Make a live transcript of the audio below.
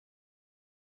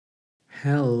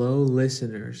Hello,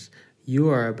 listeners. You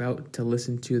are about to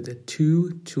listen to the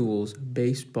Two Tools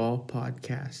Baseball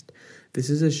Podcast. This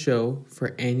is a show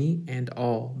for any and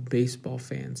all baseball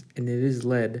fans, and it is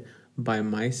led by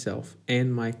myself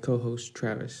and my co-host,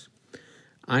 Travis.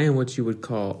 I am what you would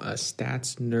call a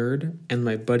stats nerd, and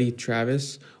my buddy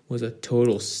Travis was a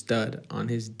total stud on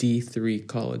his D3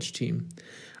 college team.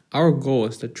 Our goal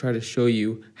is to try to show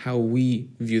you how we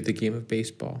view the game of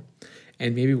baseball,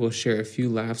 and maybe we'll share a few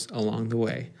laughs along the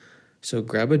way. So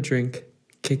grab a drink,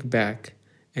 kick back,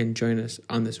 and join us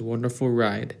on this wonderful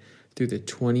ride through the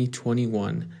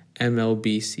 2021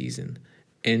 MLB season.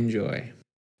 Enjoy.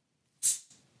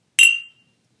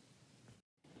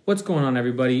 What's going on,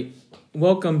 everybody?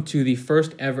 Welcome to the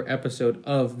first ever episode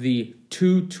of the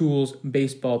Two Tools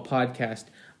Baseball Podcast.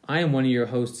 I am one of your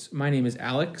hosts. My name is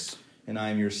Alex. And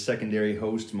I am your secondary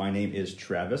host. My name is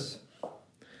Travis.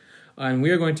 And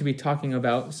we are going to be talking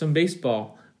about some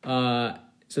baseball.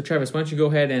 So Travis, why don't you go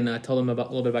ahead and tell them a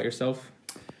little bit about yourself?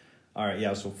 All right,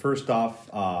 yeah, so first off,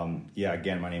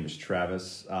 again, my name is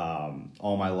Travis.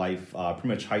 All my life, pretty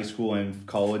much high school and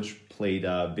college, played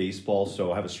baseball,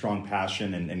 so I have a strong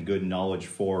passion and good knowledge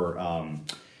for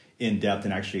in-depth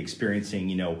and actually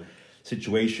experiencing,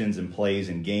 situations and plays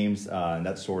and games, and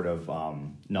that sort of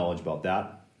knowledge about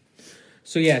that.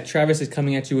 So yeah, Travis is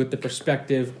coming at you with the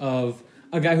perspective of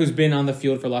a guy who's been on the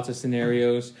field for lots of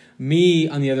scenarios. Me,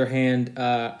 on the other hand,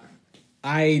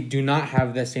 I do not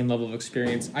have that same level of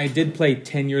experience. I did play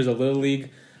 10 years of Little League.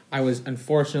 I was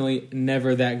unfortunately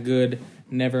never that good,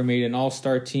 never made an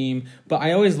all-star team, but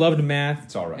I always loved math.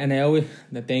 It's all right.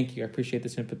 And thank you, I appreciate the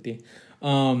sympathy.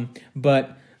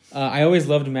 But I always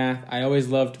loved math. I always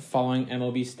loved following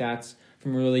MLB stats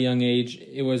from a really young age.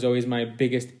 It was always my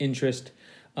biggest interest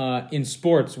in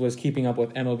sports, was keeping up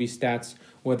with MLB stats,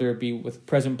 whether it be with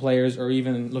present players or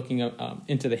even looking up,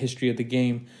 into the history of the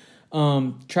game.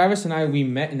 Travis and I, we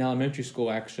met in elementary school,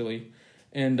 actually,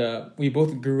 and we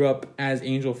both grew up as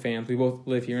Angel fans. We both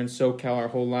live here in SoCal our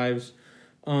whole lives.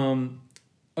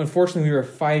 Unfortunately, we were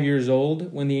 5 years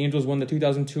old when the Angels won the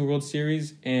 2002 World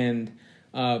Series, and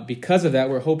because of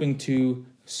that, we're hoping to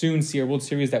soon see a World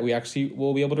Series that we actually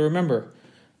will be able to remember.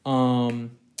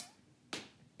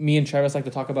 Me and Travis like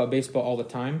to talk about baseball all the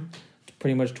time,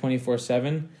 pretty much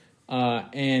 24/7,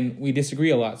 and we disagree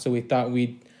a lot. So we thought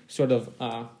we'd sort of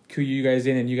cue you guys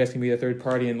in, and you guys can be the third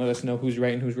party and let us know who's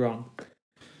right and who's wrong.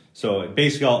 So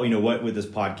basically, with this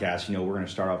podcast, we're going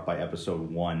to start off by episode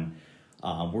 1.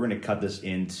 We're going to cut this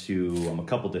into a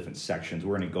couple different sections.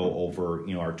 We're going to go over,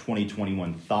 our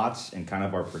 2021 thoughts and kind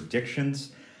of our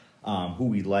predictions, who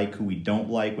we like, who we don't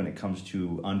like when it comes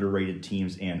to underrated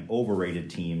teams and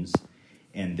overrated teams.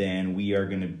 And then we are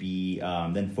going to be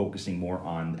then focusing more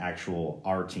on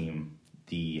our team,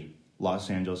 the Los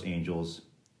Angeles Angels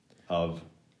of,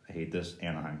 I hate this,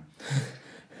 Anaheim.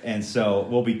 And so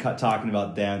we'll be talking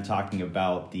about them, talking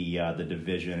about the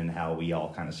division and how we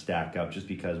all kind of stack up, just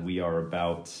because we are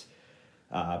about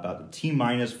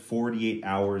T-minus 48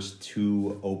 hours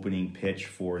to opening pitch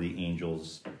for the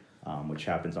Angels, which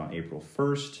happens on April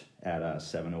 1st at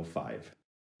 7:05.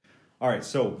 All right,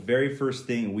 so very first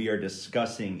thing we are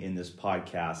discussing in this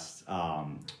podcast,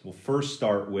 we'll first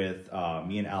start with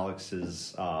me and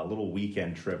Alex's little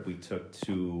weekend trip we took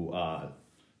to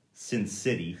Sin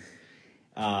City.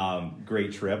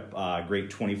 Great trip,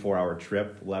 great 24-hour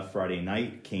trip. Left Friday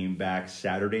night, came back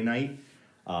Saturday night.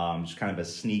 Just kind of a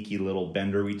sneaky little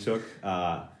bender we took.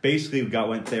 Basically, we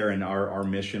went there, and our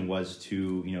mission was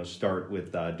to start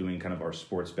with doing kind of our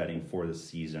sports betting for the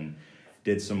season.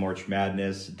 Did some March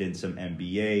Madness, did some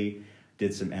NBA,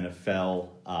 did some NFL,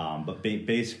 but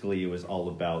basically it was all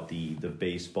about the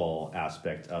baseball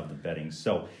aspect of the betting.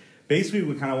 So basically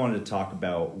we kind of wanted to talk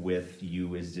about with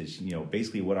you is just,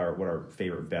 basically what our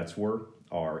favorite bets were,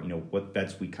 or, what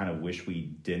bets we kind of wish we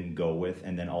didn't go with,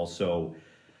 and then also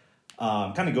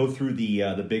kind of go through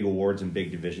the big awards and big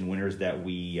division winners that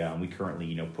we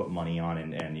currently, put money on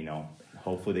and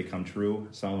hopefully they come true.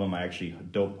 Some of them I actually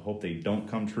hope they don't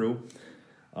come true.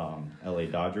 LA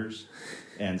Dodgers.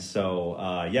 And so,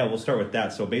 we'll start with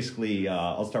that. So basically,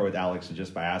 I'll start with Alex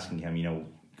just by asking him,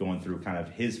 going through kind of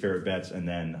his favorite bets and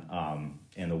then,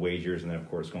 and the wagers, and then of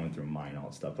course going through mine and all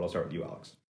that stuff. But I'll start with you,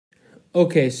 Alex.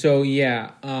 Okay, so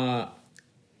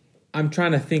I'm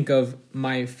trying to think of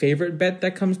my favorite bet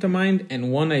that comes to mind,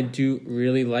 and one I do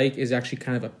really like is actually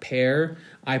kind of a pair.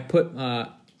 I put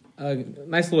a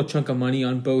nice little chunk of money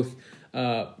on both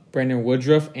Brandon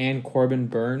Woodruff and Corbin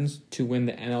Burnes to win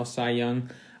the NL Cy Young.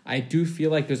 I do feel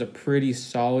like there's a pretty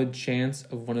solid chance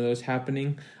of one of those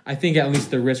happening. I think at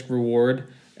least the risk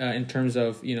reward in terms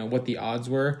of what the odds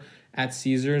were at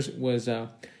Caesars was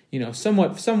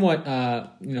somewhat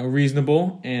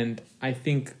reasonable, and I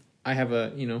think I have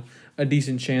a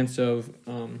decent chance of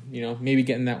maybe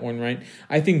getting that one right.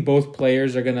 I think both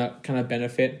players are gonna kind of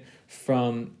benefit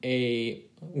from a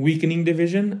weakening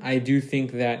division. I do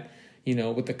think that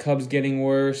with the Cubs getting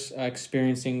worse,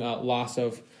 experiencing loss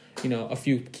of a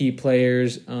few key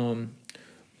players, and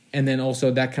then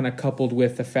also that kind of coupled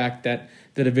with the fact that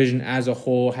the division as a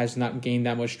whole has not gained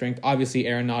that much strength. Obviously,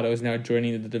 Arenado is now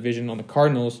joining the division on the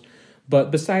Cardinals,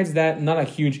 but besides that, not a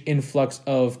huge influx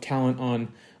of talent on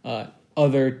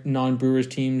other non-Brewers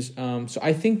teams. So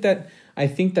I think that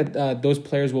those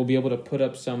players will be able to put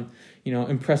up some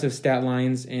impressive stat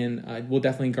lines, and will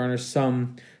definitely garner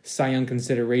some Cy Young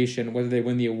consideration, whether they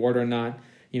win the award or not.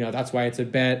 That's why it's a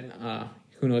bet.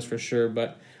 Who knows for sure?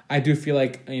 But I do feel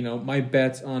like my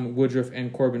bets on Woodruff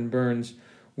and Corbin Burnes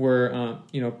were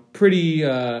pretty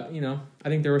I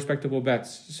think they're respectable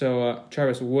bets. So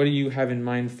Travis, what do you have in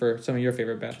mind for some of your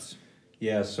favorite bets?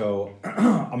 Yeah, so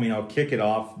I'll kick it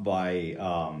off by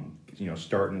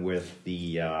starting with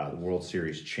the World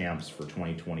Series champs for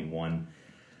 2021.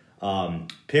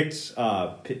 Picks,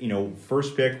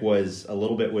 first pick was a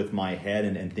little bit with my head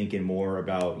and thinking more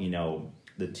about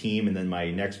the team, and then my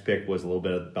next pick was a little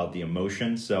bit about the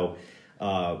emotion. So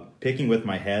picking with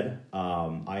my head,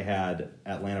 I had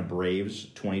Atlanta Braves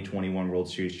 2021 World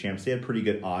Series champs. They had pretty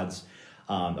good odds.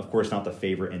 Of course, not the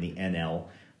favorite in the NL,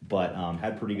 but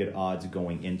had pretty good odds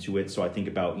going into it. So I think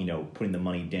about putting the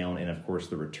money down, and of course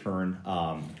the return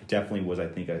definitely was, I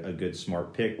think, a good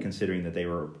smart pick, considering that they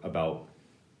were about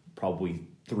probably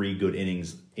 3 good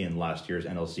innings in last year's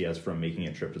NLCS from making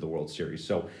a trip to the World Series.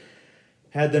 So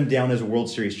had them down as World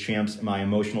Series champs. My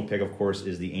emotional pick, of course,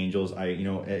 is the Angels.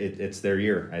 It's their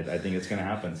year. I think it's going to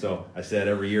happen. So I say that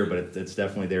every year, but it's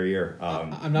definitely their year.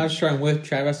 I'm not sure I'm with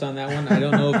Travis on that one. I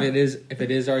don't know if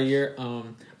it is our year.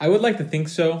 I would like to think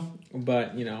so,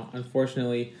 but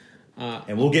unfortunately.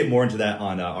 And we'll get more into that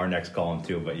on our next column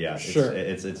too. But yeah, sure.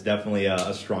 It's definitely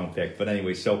a strong pick. But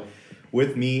anyway, so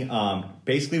with me,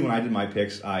 basically when I did my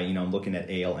picks, I'm looking at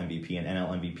AL MVP and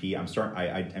NL MVP.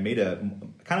 I made a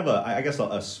kind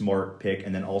of a smart pick,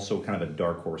 and then also kind of a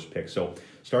dark horse pick. So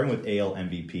starting with AL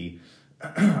MVP,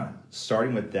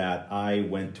 starting with that, I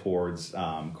went towards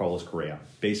Carlos Correa.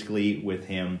 Basically, with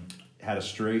him, had a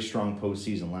very strong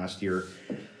postseason last year.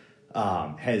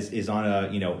 Is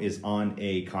on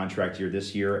a contract year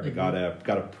this year. Mm-hmm.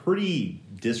 Got a pretty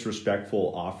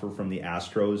disrespectful offer from the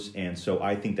Astros, and so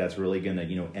I think that's really going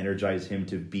to energize him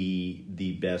to be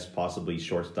the best possibly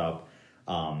shortstop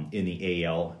in the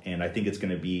AL, and I think it's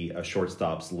going to be a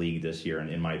shortstops league this year. And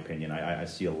in my opinion, I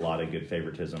see a lot of good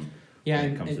favoritism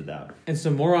when it comes to that. And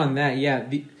some more on that,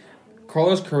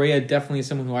 Carlos Correa definitely is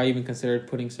someone who I even considered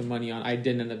putting some money on. I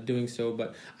didn't end up doing so,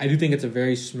 but I do think it's a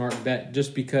very smart bet,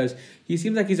 just because he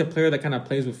seems like he's a player that kind of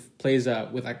plays with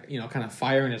kind of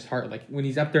fire in his heart. Like when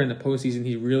he's up there in the postseason,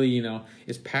 he really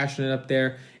is passionate up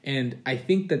there. And I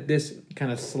think that this kind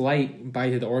of slight by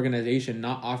the organization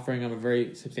not offering him a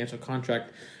very substantial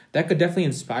contract, that could definitely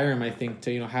inspire him, I think,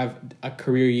 to have a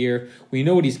career year. We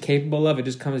know what he's capable of. It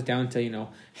just comes down to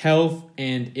health,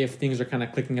 and if things are kind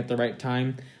of clicking at the right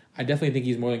time. I definitely think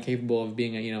he's more than capable of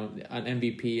being an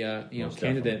MVP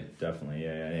candidate. Definitely,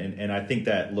 yeah. And I think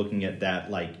that looking at that,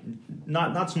 like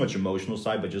not so much emotional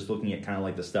side, but just looking at kind of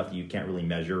like the stuff that you can't really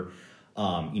measure.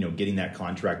 Getting that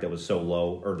contract that was so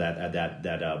low, or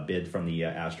that bid from the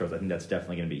Astros, I think that's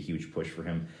definitely going to be a huge push for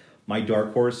him. My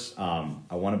dark horse, I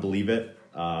want to believe it,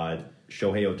 Shohei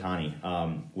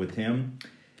Ohtani. With him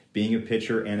being a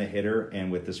pitcher and a hitter,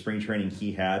 and with the spring training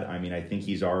he had, I think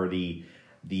he's already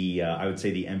I would say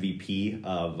the MVP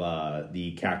of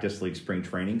the Cactus League spring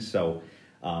training. So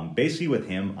basically with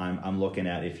him, I'm looking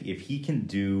at if he can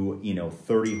do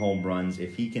 30 home runs,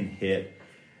 if he can hit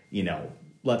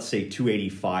let's say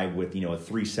 285 with a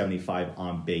 375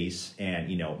 on base, and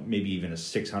maybe even a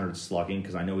 600 slugging,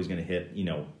 because I know he's going to hit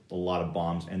a lot of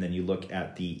bombs. And then you look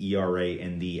at the ERA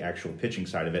and the actual pitching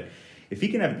side of it. If he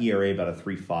can have an ERA about a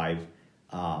 3.5.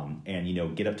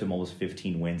 And get up to almost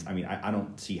 15 wins. I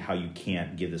don't see how you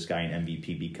can't give this guy an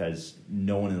MVP, because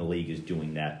no one in the league is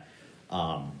doing that.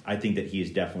 I think that he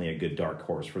is definitely a good dark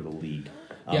horse for the league,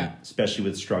 especially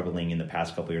with struggling in the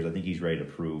past couple of years. I think he's ready to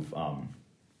prove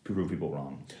people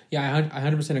wrong. Yeah, I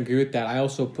 100% agree with that. I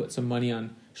also put some money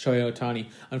on Shohei Ohtani.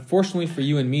 Unfortunately for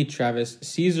you and me, Travis,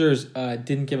 Caesars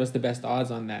didn't give us the best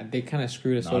odds on that. They kind of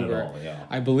screwed us over. Not at all, yeah.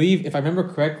 I believe, if I remember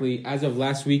correctly, as of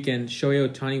last weekend, Shohei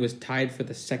Ohtani was tied for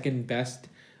the second best,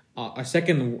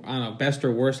 best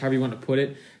or worst, however you want to put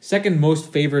it, second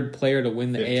most favored player to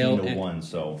win the AL. 15-1,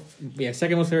 so. Yeah,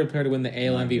 second most favored player to win the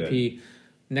AL MVP. Good.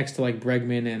 next to like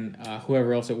Bregman and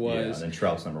whoever else it was. Yeah, and then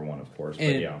Trout's number one, of course.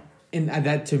 And, but yeah. And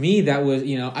that, to me, that was,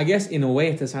 I guess in a way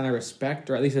it's a sign of respect,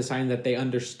 or at least a sign that they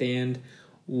understand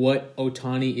what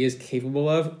Ohtani is capable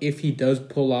of. If he does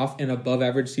pull off an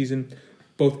above-average season,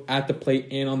 both at the plate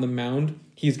and on the mound,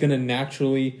 he's going to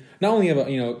naturally not only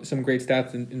have some great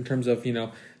stats in terms of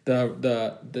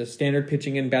the standard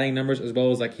pitching and batting numbers, as well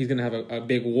as like he's going to have a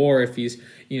big WAR if he's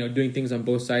doing things on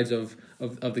both sides of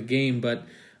the game, but.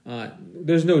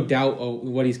 There's no doubt of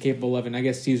what he's capable of, and I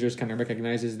guess Caesars kind of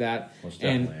recognizes that.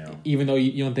 And yeah. even though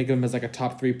you don't think of him as like a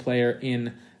top 3 player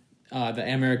in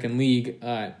the American League,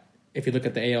 if you look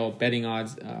at the AL betting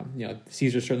odds,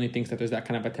 Caesar certainly thinks that there's that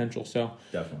kind of potential. So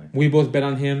definitely, we both bet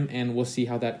on him, and we'll see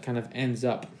how that kind of ends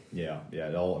up. Yeah.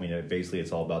 Basically,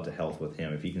 it's all about the health with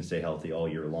him. If he can stay healthy all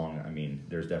year long,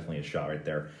 there's definitely a shot right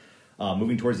there.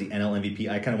 Moving towards the NL MVP,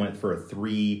 I kind of went for a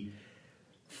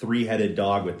three-headed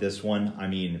dog with this one.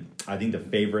 I think the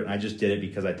favorite, and I just did it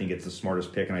because I think it's the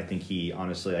smartest pick, and I think he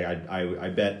honestly, I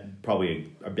bet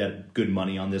good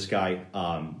money on this guy,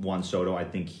 Juan Soto. I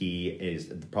think he's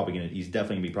definitely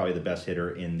gonna be probably the best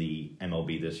hitter in the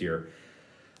MLB this year.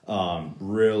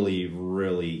 Really,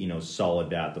 solid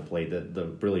bat at the plate. The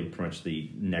really pretty much the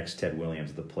next Ted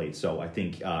Williams at the plate. So I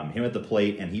think him at the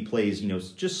plate, and he plays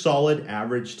just solid,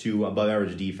 average to above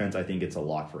average defense. I think it's a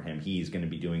lock for him. He's going to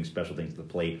be doing special things at the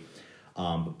plate.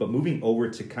 But moving over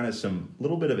to kind of some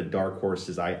little bit of a dark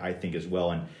horses, I think as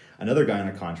well, and another guy on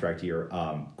a contract here,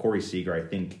 Corey Seager. I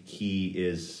think he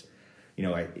is.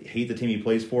 I hate the team he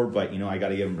plays for, but I got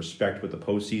to give him respect with the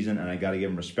postseason, and I got to give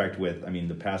him respect with.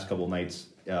 The past couple nights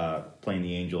playing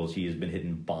the Angels, he has been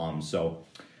hitting bombs. So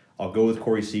I'll go with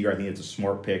Corey Seager. I think it's a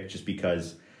smart pick, just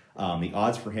because the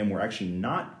odds for him were actually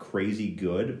not crazy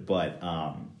good, but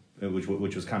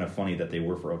which was kind of funny that they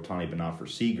were for Ohtani but not for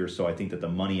Seager. So I think that the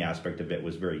money aspect of it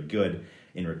was very good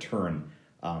in return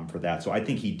for that. So I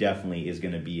think he definitely is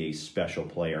going to be a special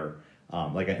player.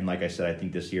 Like I said, I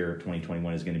think this year,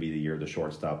 2021, is going to be the year of the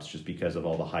shortstops, just because of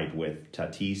all the hype with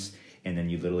Tatis, and then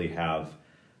you literally have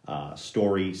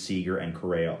Story, Seager, and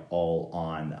Correa all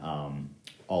on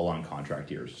contract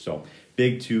years. So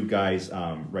big 2 guys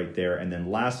right there. And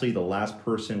then lastly, the last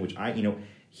person, which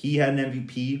he had an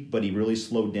MVP, but he really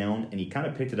slowed down, and he kind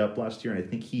of picked it up last year, and I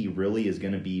think he really is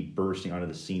going to be bursting onto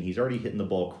the scene. He's already hitting the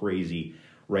ball crazy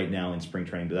right now in spring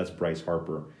training, but that's Bryce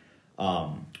Harper.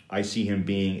 I see him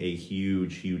being a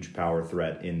huge power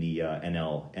threat in the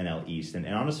NL East, and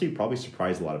honestly probably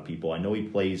surprised a lot of people. I know he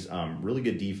plays really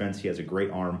good defense. He has a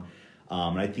great arm,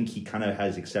 and I think he kind of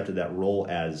has accepted that role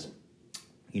as,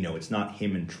 it's not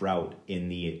him and Trout in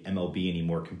the MLB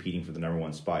anymore competing for the number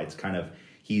 1 spot. It's kind of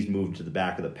he's moved to the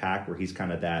back of the pack, where he's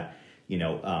kind of that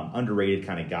underrated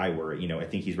kind of guy where, I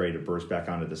think he's ready to burst back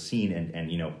onto the scene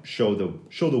and show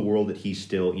the world that he's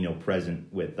still,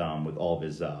 present with all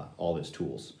of his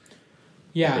tools.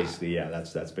 Yeah. But basically,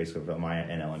 that's basically my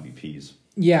NL MVPs.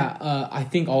 Yeah, I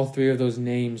think all 3 of those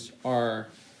names are,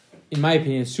 in my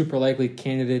opinion, super likely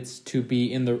candidates to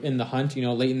be in the hunt,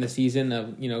 late in the season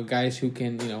of, guys who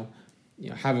can,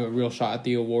 have a real shot at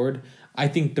the award. I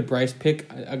think the Bryce pick,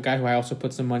 a guy who I also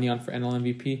put some money on for NL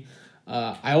MVP,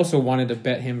 I also wanted to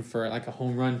bet him for like a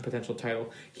home run potential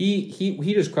title.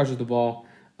 He just crushes the ball,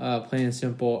 plain and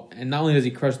simple. And not only does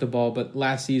he crush the ball, but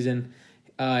last season,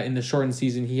 in the shortened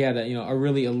season, he had a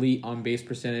really elite on base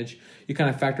percentage. You kind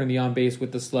of factor in the on base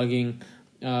with the slugging.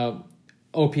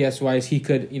 OPS wise, he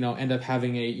could end up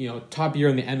having a top year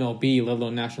in the MLB, let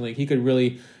alone National League. He could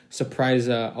really surprise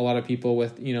a lot of people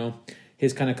with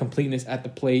his kind of completeness at the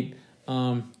plate.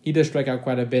 He does strike out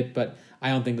quite a bit, but I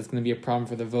don't think that's going to be a problem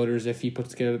for the voters if he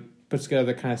puts together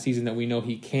the kind of season that we know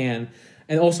he can.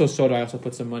 And also Soto, I also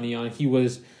put some money on. He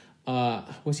was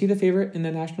he the favorite in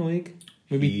the National League?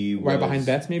 Maybe right behind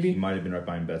Betts, maybe? He might have been right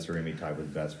behind Betts or maybe tied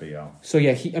with Betts, but yeah. So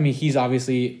yeah, he's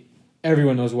obviously,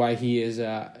 everyone knows why he is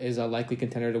a likely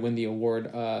contender to win the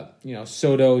award.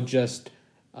 Soto just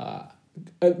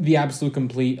the absolute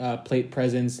complete plate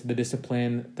presence, the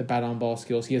discipline, the bat on ball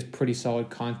skills. He has pretty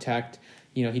solid contact.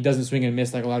 He doesn't swing and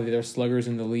miss like a lot of the other sluggers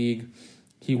in the league.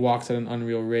 He walks at an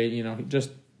unreal rate.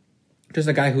 Just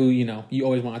a guy who you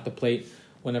always want at the plate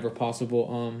whenever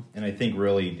possible. And I think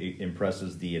really it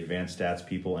impresses the advanced stats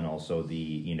people, and also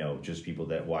the just people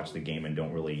that watch the game and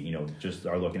don't really just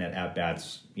are looking at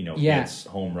bats, hits,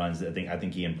 home runs. I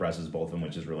think he impresses both of them,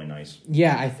 which is really nice.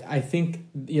 Yeah, I think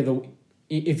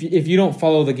if you don't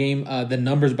follow the game, the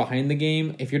numbers behind the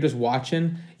game, if you're just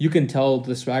watching, you can tell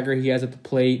the swagger he has at the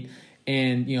plate.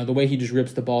 And, the way he just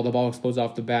rips the ball explodes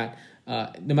off the bat.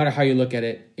 No matter how you look at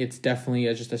it, it's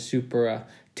definitely just a super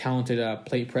talented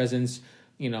plate presence,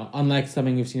 unlike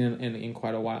something we've seen in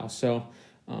quite a while. So,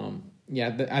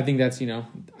 I think that's,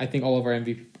 I think all of our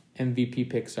MVP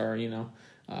picks are,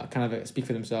 kind of speak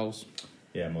for themselves.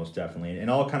 Yeah, most definitely. And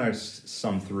I'll kind of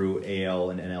sum through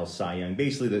AL and NL Cy Young.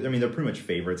 Basically, they're pretty much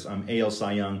favorites. AL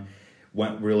Cy Young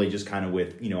went really just kind of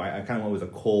with, I kind of went with the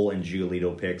Cole and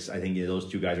Giolito picks. I think those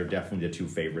two guys are definitely the two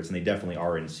favorites, and they definitely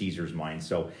are in Caesar's mind.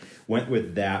 So went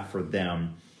with that for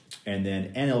them. And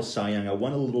then NL Cy Young, I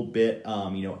went a little bit,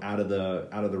 out of the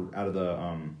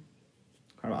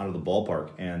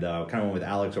ballpark, and kind of went with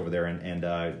Alex over there,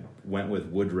 and went with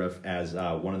Woodruff as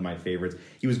one of my favorites.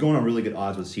 He was going on really good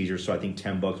odds with Caesar, so I think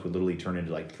 $10 would literally turn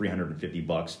into like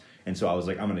 $350. And so I was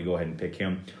like, I'm going to go ahead and pick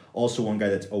him. Also, one guy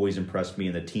that's always impressed me,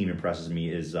 and the team impresses me,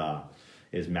 is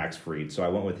Max Fried. So I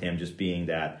went with him, just being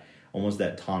that almost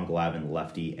that Tom Glavine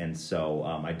lefty, and so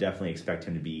I definitely expect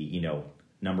him to be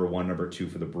number one, number two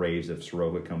for the Braves if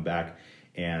Soroka come back,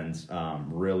 and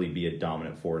really be a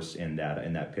dominant force in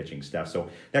that pitching staff. So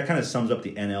that kind of sums up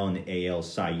the NL and the AL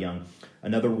Cy Young.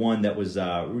 Another one that was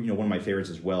one of my favorites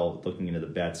as well, looking into the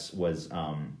bets, was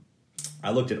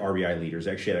I looked at RBI leaders.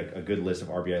 I actually had a good list of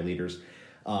RBI leaders.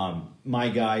 My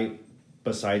guy,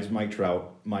 besides Mike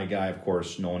Trout, my guy, of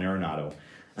course, Nolan Arenado,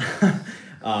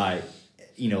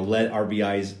 led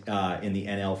RBIs in the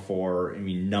NL for,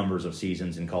 numbers of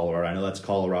seasons in Colorado. I know that's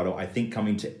Colorado. I think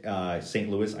coming to St.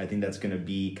 Louis, I think that's going to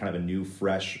be kind of a new,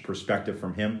 fresh perspective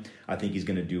from him. I think he's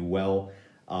going to do well.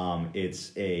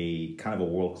 It's a kind of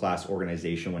a world-class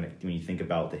organization when you think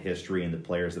about the history and the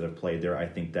players that have played there. I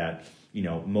think that,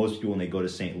 most people when they go to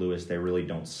St. Louis, they really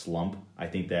don't slump. I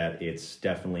think that it's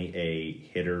definitely a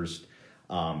hitter's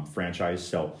franchise.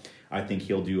 So I think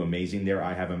he'll do amazing there.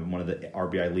 I have him one of the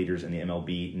RBI leaders in the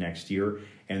MLB next year.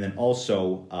 And then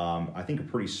also, I think a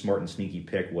pretty smart and sneaky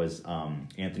pick was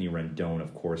Anthony Rendon,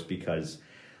 of course, because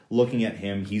looking at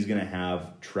him, he's going to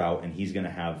have Trout and he's going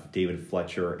to have David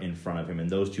Fletcher in front of him. And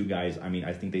those two guys,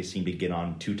 I think they seem to get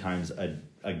on 2 times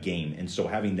a game. And so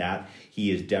having that,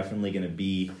 he is definitely going to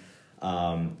be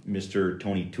Mr.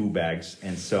 Tony Two Bags.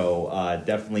 And so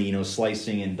definitely,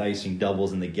 slicing and dicing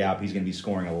doubles in the gap, he's going to be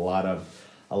scoring a lot of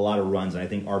runs. And I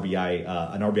think an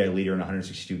RBI leader in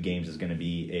 162 games is going to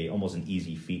be almost an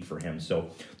easy feat for him. So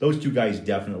those two guys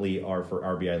definitely are for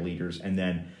RBI leaders. And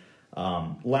then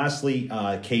lastly,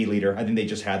 K leader. I think they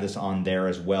just had this on there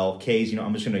as well. K's,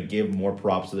 I'm just going to give more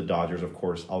props to the Dodgers, of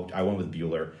course. I went with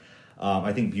Buehler.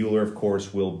 I think Buehler, of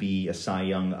course, will be a Cy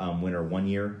Young winner one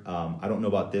year. I don't know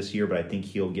about this year, but I think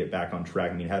he'll get back on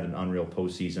track. Had an unreal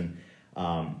postseason.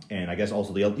 And I guess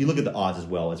also you look at the odds as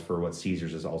well as for what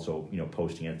Caesars is also,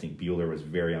 posting. I think Buehler was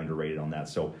very underrated on that.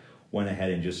 So went ahead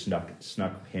and just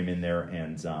snuck him in there.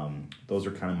 And those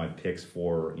are kind of my picks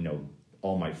for,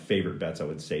 all my favorite bets, I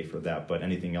would say, for that. But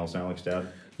anything else, Alex, to add?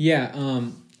 Yeah,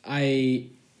 a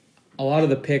lot of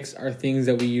the picks are things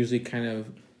that we usually kind of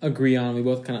agree on. We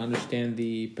both kind of understand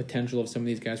the potential of some of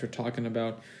these guys we're talking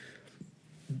about.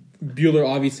 Buehler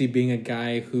obviously being a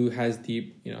guy who has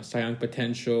the Cy Young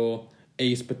potential,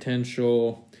 ace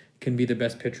potential, can be the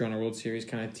best pitcher on a World Series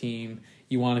kind of team.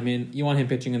 You want him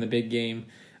pitching in the big game.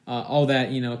 All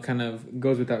that kind of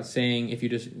goes without saying. If you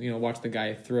just watch the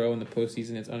guy throw in the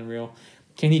postseason, it's unreal.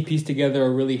 Can he piece together a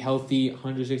really healthy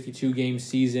 162 game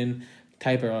season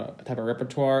type of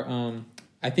repertoire?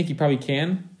 I think he probably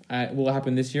can. Will it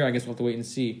happen this year? I guess we'll have to wait and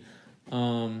see.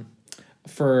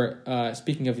 For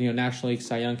speaking of National League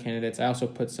Cy Young candidates, I also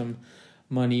put some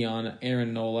money on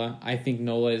Aaron Nola. I think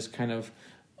Nola is kind of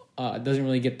doesn't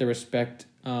really get the respect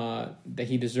that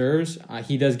he deserves.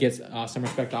 He does get some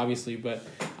respect, obviously, but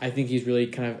I think he's really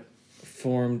kind of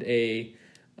formed a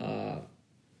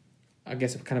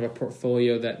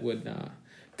portfolio that would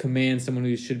command someone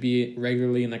who should be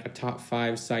regularly in like a top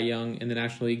 5 Cy Young in the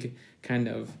National League kind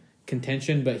of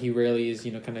contention, but he rarely is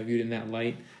kind of viewed in that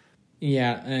light.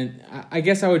 Yeah, and I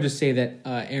guess I would just say that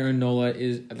Aaron Nola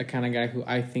is the kind of guy who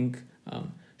I think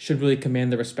should really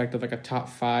command the respect of like a top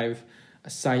 5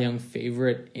 Cy Young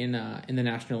favorite in the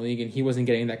National League, and he wasn't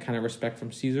getting that kind of respect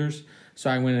from Caesars. So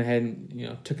I went ahead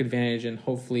and took advantage, and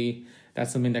hopefully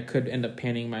that's something that could end up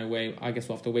panning my way. I guess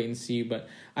we'll have to wait and see. But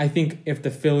I think if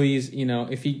the Phillies,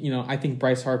 I think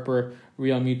Bryce Harper,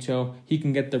 Real Muto, he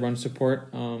can get the run support.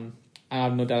 I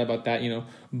have no doubt about that.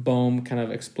 Bohm kind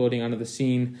of exploding onto the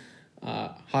scene.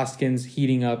 Hoskins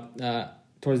heating up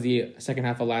towards the second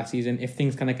half of last season. If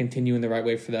things kind of continue in the right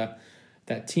way for that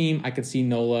team, I could see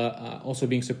Nola also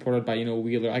being supported by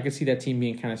Wheeler. I could see that team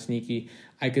being kind of sneaky.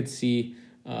 I could see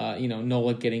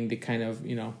Nola getting the kind of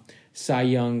Cy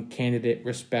Young candidate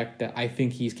respect that I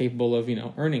think he's capable of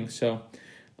earning. So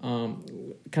kind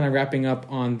of wrapping up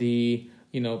on the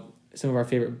some of our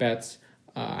favorite bets.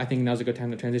 I think now's a good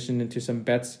time to transition into some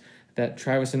bets that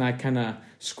Travis and I kind of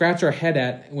scratch our head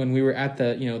at when we were at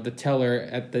the the teller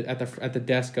at the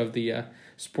desk of the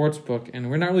sports book, and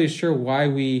we're not really sure why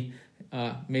we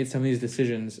made some of these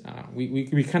decisions.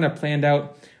 We kind of planned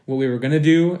out what we were going to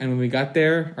do, and when we got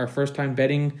there, our first time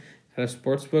betting at a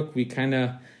sports book, we kind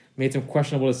of made some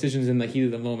questionable decisions in the heat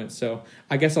of the moment. So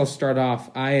I guess I'll start off.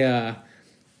 I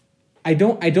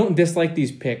don't dislike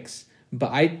these picks,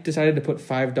 but I decided to put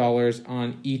 $5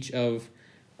 on each of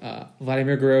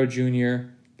Vladimir Guerrero Jr.,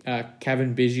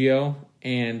 Kevin Biggio,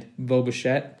 and Bo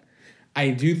Bichette. I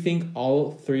do think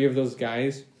all three of those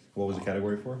guys. What was the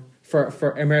category for?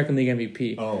 For American League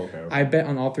MVP. Oh, okay. I bet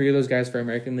on all three of those guys for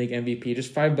American League MVP.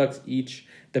 Just $5 each.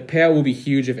 The payout will be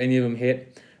huge if any of them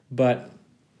hit, but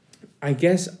I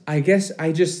guess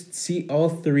I just see all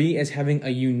three as having a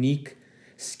unique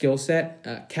skill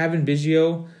set. Kevin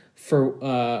Biggio,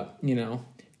 for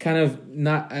kind of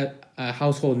not a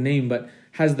household name, but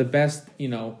has the best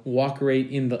walk rate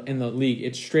in the league.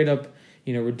 It's straight up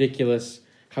ridiculous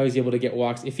how he's able to get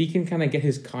walks. If he can kind of get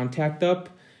his contact up,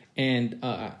 and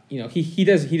he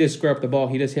does square up the ball.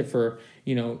 He does hit for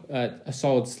a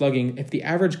solid slugging. If the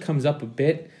average comes up a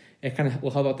bit, it kind of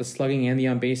will help out the slugging and the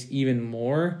on base even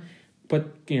more.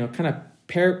 But kind of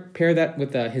pair that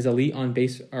with his elite on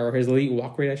base, or his elite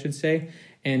walk rate, I should say.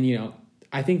 And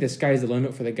I think the sky's the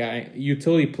limit for the guy.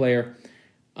 Utility player.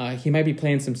 He might be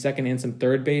playing some second and some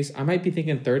third base. I might be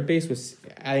thinking third base with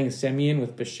adding Semien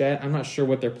with Bichette. I'm not sure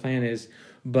what their plan is,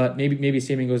 but maybe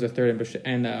Semien goes to third and Bichette,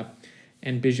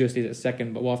 and Biggio stays at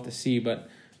second, but we'll have to see. But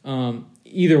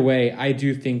either way, I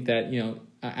do think that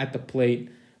at the plate,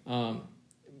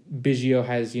 Biggio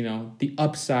has the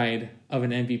upside of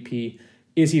an MVP.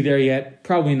 Is he there yet?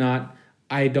 Probably not.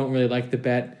 I don't really like the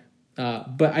bet,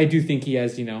 but I do think he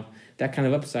has that kind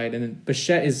of upside. And then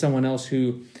Bichette is someone else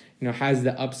who has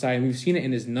the upside, and we've seen it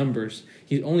in his numbers.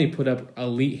 He's only put up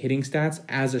elite hitting stats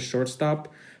as a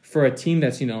shortstop for a team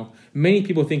that's many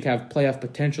people think have playoff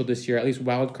potential this year, at least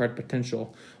wild card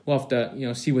potential. We'll have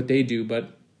to see what they do,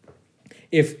 but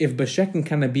if Bichette can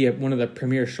kind of be one of the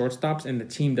premier shortstops and the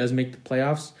team does make the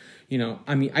playoffs,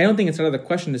 I don't think it's out of the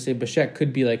question to say Bichette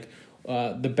could be like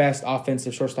the best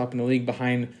offensive shortstop in the league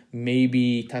behind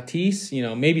maybe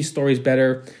Tatis. Maybe Story's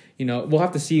better. We'll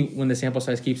have to see when the sample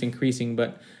size keeps increasing,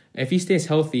 but if he stays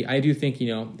healthy, I do think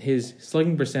his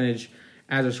slugging percentage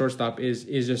as a shortstop is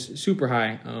just super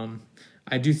high.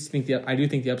 I do think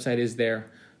the upside is there.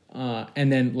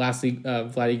 And then lastly,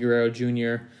 Vladdy Guerrero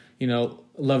Jr.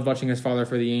 Loved watching his father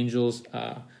for the Angels.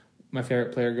 My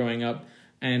favorite player growing up,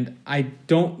 and I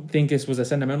don't think this was a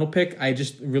sentimental pick. I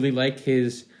just really like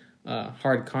his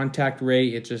hard contact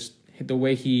rate. It just the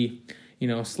way he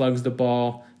slugs the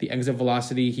ball, the exit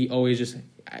velocity. He always just.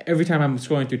 Every time I'm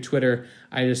scrolling through Twitter,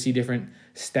 I just see different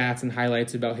stats and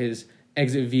highlights about his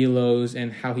exit velos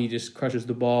and how he just crushes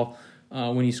the ball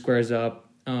when he squares up.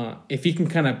 If he can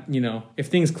kind of, if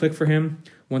things click for him,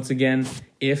 once again,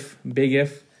 big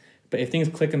if, but if things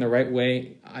click in the right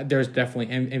way, there's definitely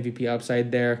MVP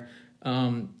upside there.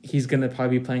 He's going to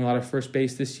probably be playing a lot of first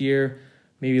base this year,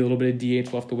 maybe a little bit of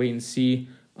DH. We'll have to wait and see.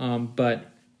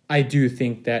 But I do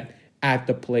think that at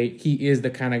the plate, he is the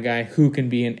kind of guy who can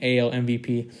be an AL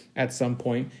MVP at some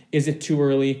point. Is it too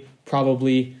early?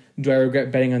 Probably. Do I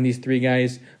regret betting on these three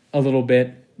guys? A little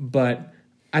bit. But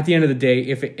at the end of the day,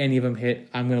 if any of them hit,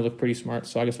 I'm going to look pretty smart.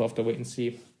 So I guess we'll have to wait and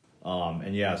see.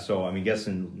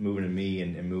 Guessing moving to me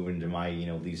and moving to my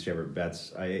least favorite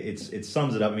bets, it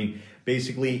sums it up.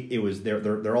 Basically it was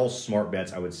they're all smart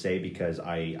bets, I would say, because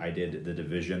I did the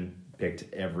division,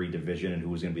 picked every division and who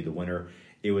was going to be the winner.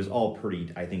 It was all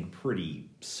pretty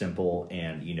simple,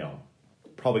 and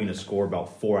probably going to score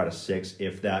about 4 out of 6,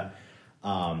 if that.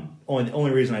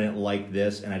 Only reason I didn't like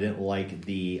this, and I didn't like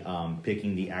the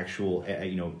picking the actual.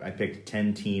 I picked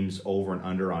 10 teams over and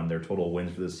under on their total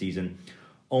wins for the season.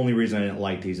 Only reason I didn't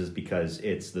like these is because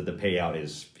it's the payout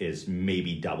is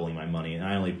maybe doubling my money, and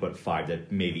I only put $5 to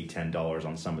maybe $10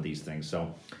 on some of these things.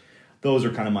 So those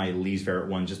are kind of my least favorite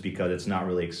ones, just because it's not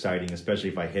really exciting, especially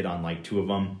if I hit on like 2 of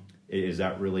them. Is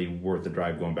that really worth the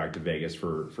drive going back to Vegas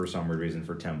for some weird reason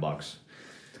for $10?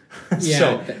 Yeah,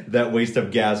 so that waste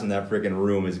of gas in that freaking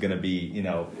room is going to be,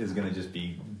 is going to just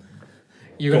be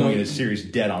going into serious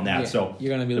debt on that. Yeah, so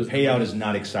you're gonna be the payout is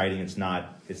not exciting. It's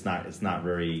not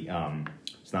very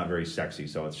sexy.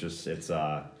 So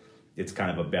it's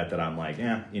kind of a bet that I'm like,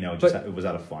 it was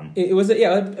out of fun. It was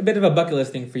a bit of a bucket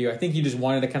list thing for you. I think you just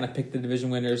wanted to kind of pick the division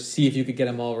winners, see if you could get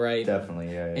them all right.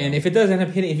 Definitely, yeah. And if it does end up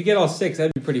hitting, if you get all 6,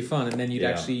 that'd be pretty fun. And then you'd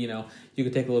actually, you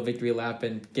could take a little victory lap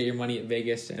and get your money at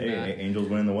Vegas. And, Angels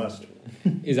win in the West.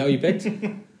 Is that what you picked?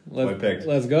 I picked.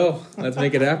 Let's go. Let's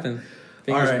make it happen.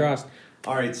 Fingers crossed.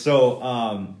 All right, so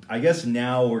I guess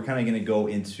now we're kind of going to go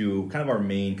into kind of our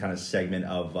main kind of segment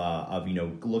of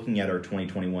looking at our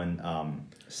 2021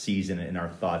 season and our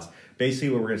thoughts. Basically,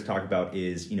 what we're going to talk about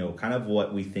is kind of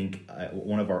what we think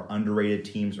one of our underrated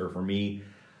teams, or for me,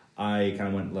 I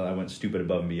went stupid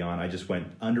above and beyond. I just went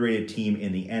underrated team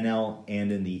in the NL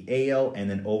and in the AL,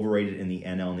 and then overrated in the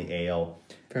NL and the AL.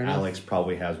 Fair enough. Alex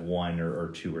probably has one or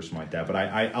two or something like that, but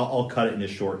I'll cut it into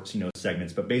short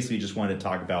segments. But basically, just wanted to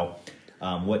talk about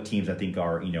what teams I think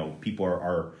are people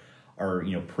are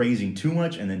praising too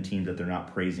much, and then teams that they're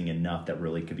not praising enough that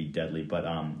really could be deadly. But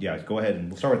go ahead, and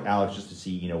we'll start with Alex just to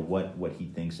see what he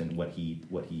thinks and what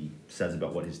he says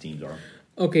about what his teams are.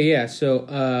 Okay, yeah. So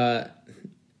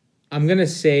I'm gonna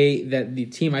say that the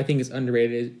team I think is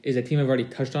underrated is a team I've already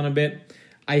touched on a bit.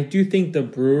 I do think the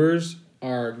Brewers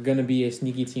are gonna be a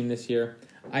sneaky team this year.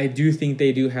 I do think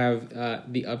they do have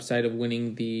the upside of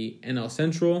winning the NL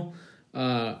Central.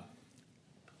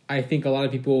 I think a lot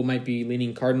of people might be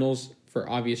leaning Cardinals for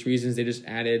obvious reasons. They just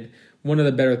added one of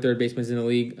the better third basemen in the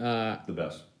league. The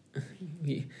best.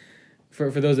 For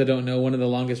those that don't know, one of the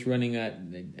longest running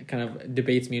kind of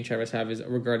debates me and Travis have is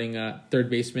regarding third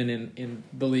baseman in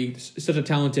the league. It's such a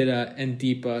talented and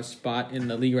deep spot in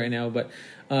the league right now. But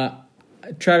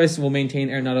Travis will maintain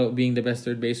Arenado being the best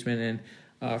third baseman.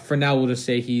 And for now, we'll just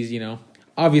say he's,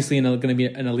 obviously going to be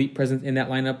an elite presence in that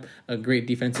lineup, a great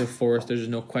defensive force. There's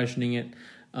no questioning it.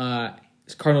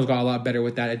 Cardinals got a lot better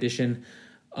with that addition.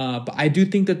 But I do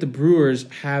think that the Brewers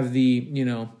have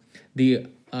the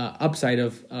upside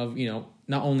of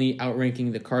not only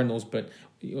outranking the Cardinals, but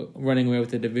running away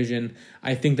with the division.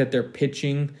 I think that their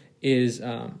pitching is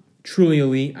truly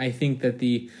elite. I think that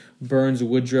the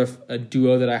Burns-Woodruff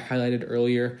duo that I highlighted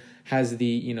earlier has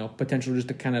the potential just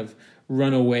to kind of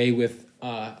run away with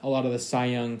a lot of the Cy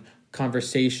Young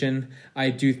conversation. I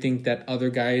do think that other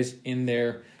guys in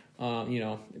their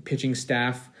pitching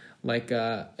staff, like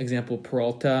example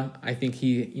Peralta, I think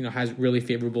he has really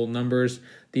favorable numbers.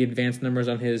 The advanced numbers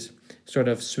on his sort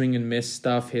of swing and miss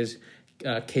stuff, his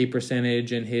K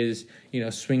percentage and his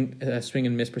swing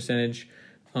and miss percentage,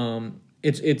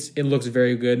 it looks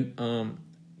very good.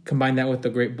 Combine that with the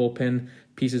great bullpen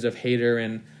pieces of Hader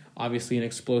and obviously an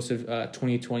explosive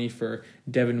 2020 for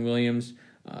Devin Williams,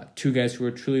 two guys who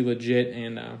are truly legit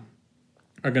and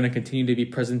are going to continue to be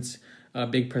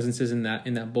big presences in that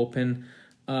bullpen.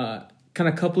 Kind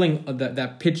of coupling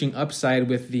that pitching upside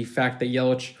with the fact that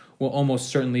Yelich will almost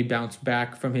certainly bounce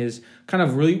back from his kind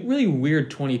of really, really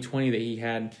weird 2020 that he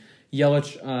had.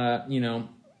 Yelich,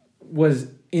 was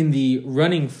in the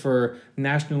running for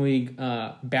National League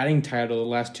batting title the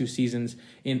last two seasons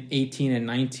in 18 and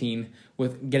 19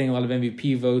 with getting a lot of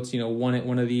MVP votes, won it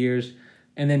one of the years.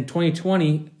 And then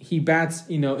 2020, he bats,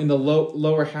 in the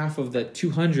lower half of the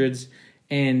 200s,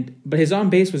 but his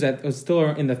on base was still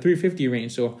in the 350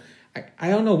 range. So I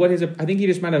don't know what I think he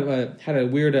just might have had a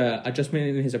weird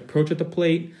adjustment in his approach at the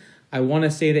plate. I want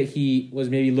to say that he was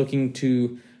maybe looking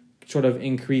to sort of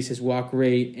increase his walk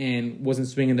rate and wasn't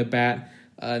swinging the bat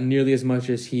nearly as much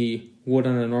as he would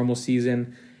on a normal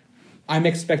season. I'm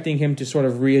expecting him to sort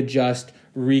of readjust,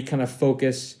 kind of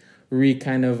focus,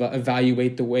 kind of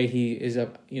evaluate the way he is,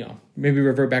 maybe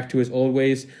revert back to his old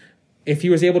ways. If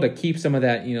he was able to keep some of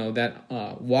that,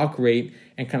 that walk rate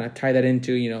and kind of tie that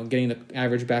into, getting the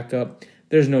average back up,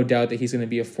 there's no doubt that he's going to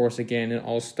be a force again, an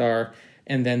all-star,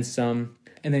 and then some.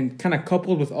 And then kind of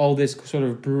coupled with all this sort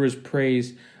of Brewers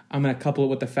praise, I'm going to couple it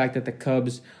with the fact that the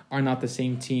Cubs are not the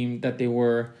same team that they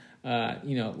were,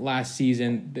 last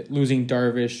season. Losing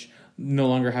Darvish, no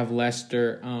longer have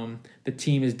Lester. The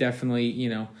team is definitely,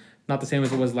 not the same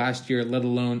as it was last year, let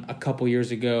alone a couple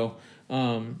years ago.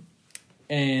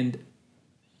 And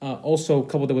also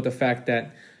coupled it with the fact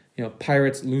that,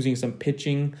 Pirates losing some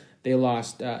pitching. They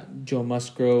lost Joe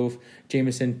Musgrove,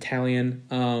 Jameson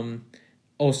Taillon.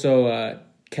 Also,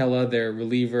 Kela, their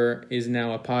reliever, is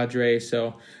now a Padre.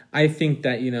 So I think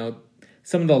that,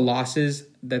 some of the losses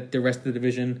that the rest of the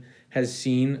division has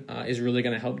seen is really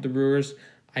going to help the Brewers.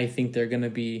 I think they're going to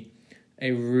be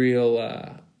a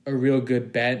real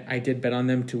good bet. I did bet on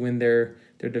them to win their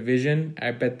division.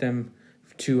 I bet them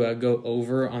to go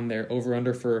over on their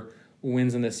over-under for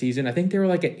wins in the season. I think they were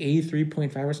like at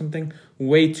 83.5 or something.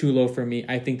 Way too low for me.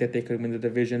 I think that they could win the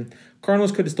division.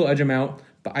 Cardinals could still edge them out,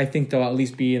 but I think they'll at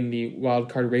least be in the wild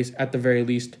card race at the very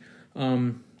least.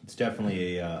 It's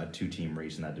definitely a two-team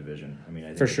race in that division. I mean, I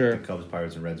think for sure. The Cubs,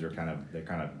 Pirates, and Reds are kind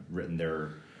of written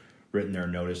their written their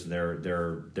notice.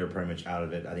 They're pretty much out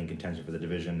of it. I think contention for the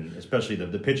division, especially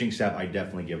the pitching staff. I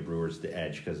definitely give Brewers the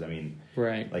edge because I mean,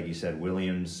 right, like you said,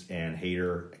 Williams and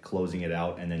Hader closing it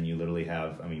out, and then you literally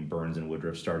have Burns and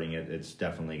Woodruff starting it. It's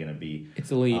definitely going to be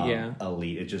elite.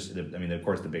 Elite. It just of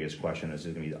course the biggest question is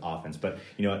going to be the offense, but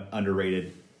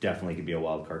underrated. Definitely could be a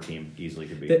wild card team. Easily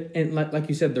could be. And like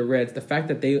you said, the Reds. The fact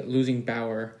that they losing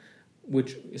Bauer,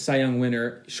 which Cy Young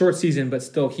winner, short season, but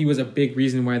still he was a big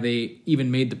reason why they even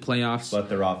made the playoffs. But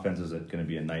their offense is going to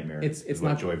be a nightmare. It's what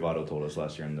not. Joey Votto told us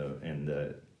last year in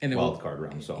the wild card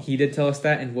round. So he did tell us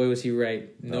that, and boy was he right.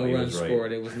 No runs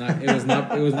scored. Right. It was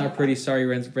not pretty. Sorry,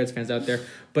 Reds fans out there.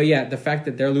 But yeah, the fact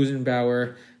that they're losing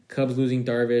Bauer, Cubs losing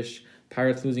Darvish,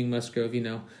 Pirates losing Musgrove,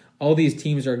 all these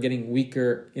teams are getting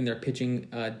weaker in their pitching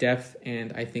depth,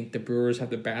 and I think the Brewers have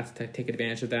the bats to take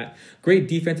advantage of that. Great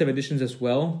defensive additions as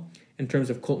well in terms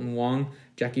of Colton Wong,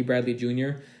 Jackie Bradley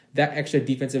Jr. That extra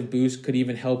defensive boost could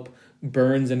even help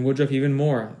Burns and Woodruff even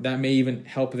more. That may even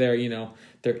help their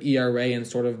ERA and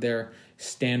sort of their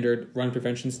standard run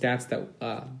prevention stats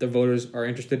that the voters are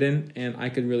interested in, and I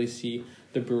could really see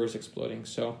the Brewers exploding.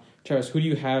 So, Travis, who do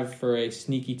you have for a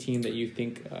sneaky team that you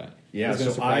think is going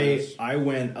to surprise us? I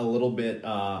went a little bit.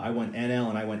 I went NL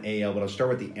and I went AL, but I'll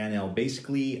start with the NL.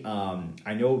 Basically,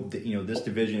 I know that this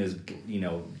division is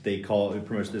they call it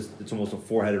pretty much this. It's almost a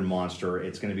four-headed monster.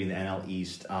 It's going to be in the NL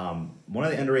East. One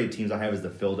of the underrated teams I have is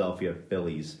the Philadelphia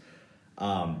Phillies.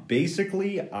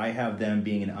 Basically, I have them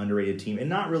being an underrated team, and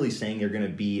not really saying they're going to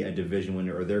be a division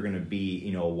winner or they're going to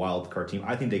be a wild card team.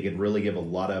 I think they could really give a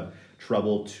lot of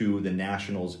trouble to the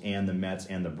Nationals and the Mets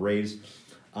and the Braves.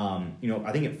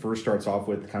 I think it first starts off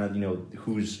with kind of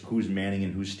who's manning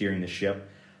and who's steering the ship.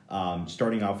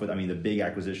 Starting off with the big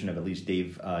acquisition of at least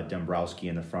Dave Dombrowski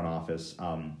in the front office.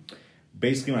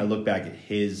 Basically, when I look back at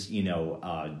his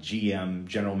GM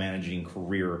general managing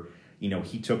career.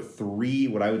 He took three,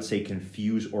 what I would say,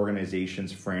 confused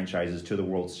organizations, franchises to the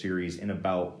World Series in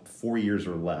about 4 years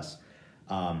or less.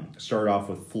 Started off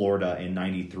with Florida in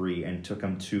 93 and took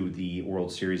them to the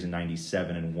World Series in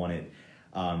 97 and won it.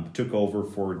 Took over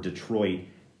for Detroit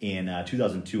in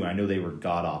 2002, and I know they were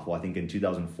god-awful. I think in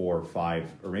 2004 or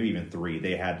 5, or maybe even 3,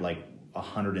 they had like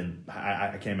 100 and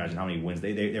I can't imagine how many wins.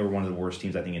 They were one of the worst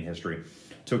teams, I think, in history.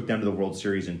 Took them to the World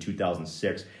Series in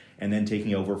 2006. And then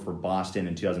taking over for Boston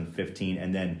in 2015,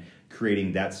 and then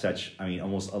creating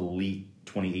almost elite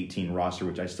 2018 roster,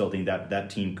 which I still think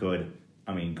that team could,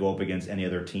 go up against any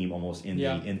other team almost in the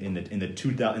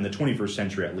 21st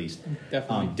century at least.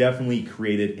 Definitely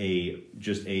created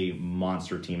a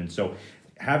monster team, and so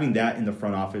having that in the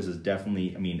front office is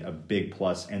definitely a big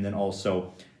plus. And then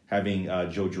also having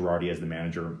Joe Girardi as the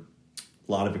manager,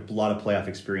 a lot of playoff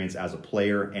experience as a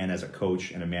player and as a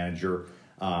coach and a manager.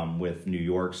 With New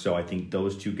York, so I think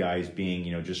those two guys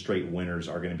being just straight winners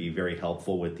are going to be very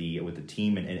helpful with the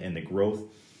team and the growth.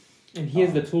 And he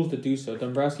has the tools to do so.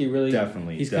 Dombrowski really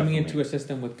definitely coming into a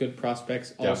system with good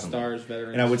prospects, all stars,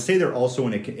 veterans. And I would say they're also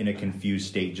in a confused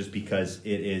state just because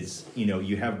it is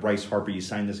you have Bryce Harper, you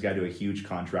signed this guy to a huge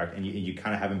contract, and you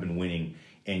kind of haven't been winning.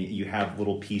 And you have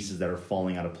little pieces that are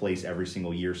falling out of place every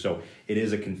single year. So it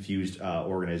is a confused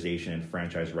organization and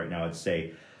franchise right now, I'd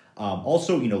say.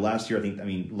 Also, last year, I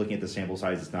think, looking at the sample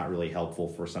size, it's not really helpful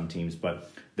for some teams, but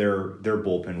their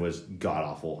bullpen was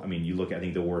god-awful. You look at, I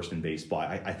think, the worst in baseball.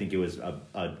 I think it was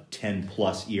a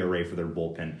 10-plus ERA for their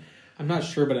bullpen. I'm not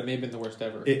sure, but it may have been the worst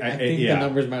ever. I think the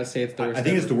numbers might say it's the worst I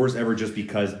think ever. It's the worst ever just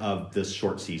because of the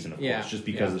short season, of course. Just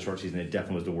because of the short season, it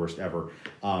definitely was the worst ever.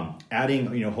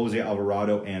 Adding, Jose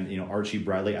Alvarado and, Archie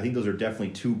Bradley, I think those are definitely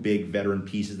two big veteran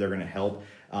pieces that are going to help.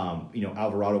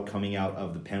 Alvarado coming out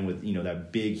of the pen with,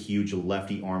 that big, huge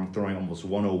lefty arm throwing almost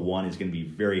 101 is going to be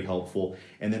very helpful.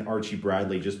 And then Archie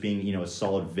Bradley just being, a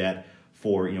solid vet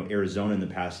for, Arizona in the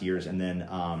past years. And then,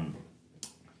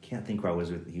 can't think who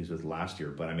he was with last year,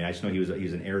 but I just know he was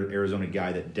an Arizona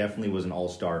guy that definitely was an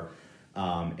all-star,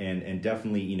 and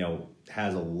definitely,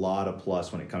 has a lot of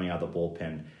plus when it coming out of the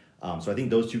bullpen. So I think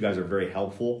those two guys are very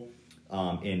helpful,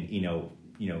 in,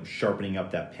 sharpening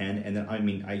up that pen. And then,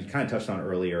 I kind of touched on it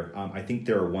earlier. I think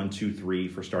there are 1, 2, 3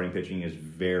 for starting pitching is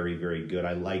very, very good.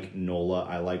 I like Nola.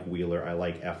 I like Wheeler. I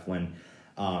like Eflin.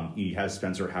 You have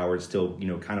Spencer Howard still,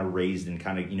 kind of raised and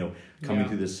kind of, coming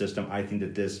through the system. I think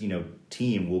that this,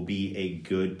 team will be a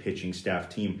good pitching staff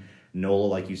team. Nola,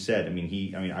 like you said,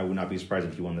 I would not be surprised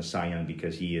if he won the Cy Young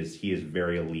because he is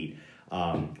very elite.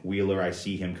 Wheeler, I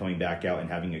see him coming back out and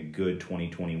having a good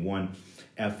 2021.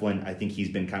 Eflin, I think he's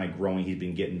been kind of growing. He's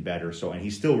been getting better. And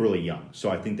he's still really young. So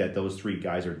I think that those three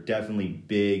guys are definitely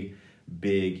big,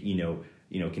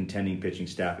 contending pitching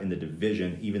staff in the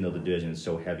division, even though the division is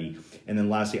so heavy. And then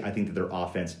lastly, I think that their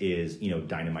offense is,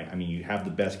 dynamite. I mean, you have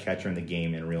the best catcher in the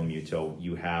game in Real Muto.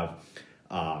 You have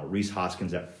Rhys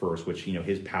Hoskins at first, which,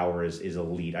 his power is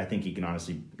elite. I think he can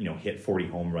honestly, hit 40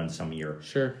 home runs some year.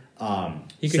 Sure.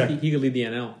 He could lead the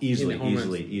NL.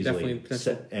 Easily.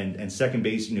 Definitely. And second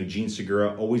base, Gene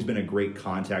Segura, always been a great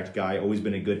contact guy, always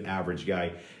been a good average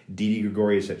guy. Didi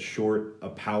Gregorius at short, a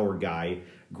power guy,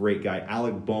 great guy.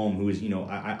 Alec Boehm, who is,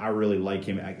 I really like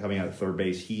him coming out of third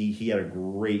base. He had a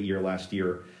great year last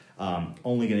year.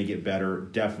 Only going to get better.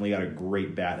 Definitely got a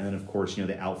great bat. And then, of course,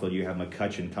 the outfield, you have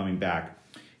McCutchen coming back.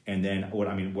 And then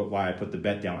why I put the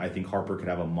bet down, I think Harper could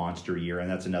have a monster year, and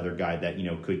that's another guy that,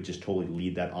 could just totally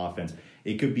lead that offense.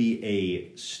 It could be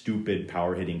a stupid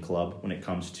power hitting club when it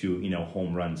comes to,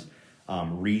 home runs.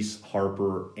 Rhys,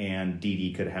 Harper, and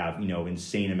Didi could have,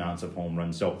 insane amounts of home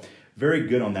runs. So very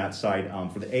good on that side.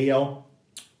 For the AL,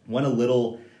 went a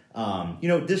little,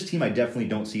 this team I definitely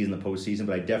don't see in the postseason,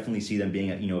 but I definitely see them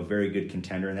being a very good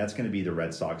contender, and that's going to be the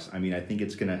Red Sox. I mean, I think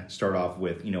it's going to start off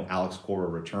with, Alex Cora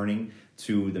returning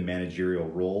to the managerial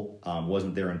role.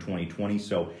 Wasn't there in 2020,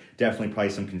 so definitely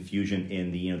probably some confusion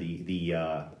in the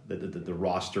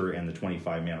roster and the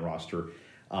 25-man roster.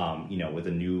 With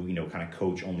a new kind of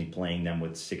coach only playing them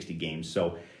with 60 games.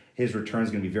 So his return is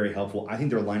going to be very helpful. I think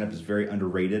their lineup is very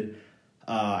underrated.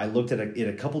 I looked at it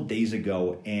a couple days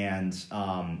ago, and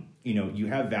you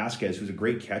have Vasquez, who's a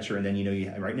great catcher, and then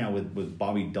you right now with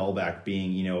Bobby Dahlbeck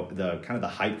being the kind of the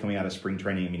hype coming out of spring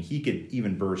training. I mean, he could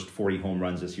even burst 40 home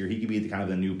runs this year. He could be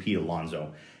the new Pete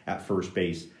Alonso at first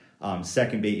base.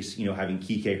 Second base, having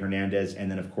Kike Hernandez, and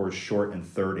then of course short and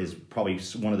third is probably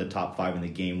one of the top 5 in the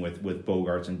game with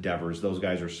Bogarts and Devers. Those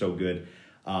guys are so good.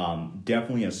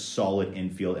 Definitely a solid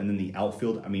infield, and then the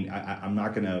outfield. I mean, I'm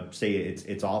not gonna say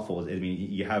it's awful. I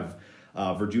mean, you have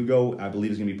Verdugo, I believe,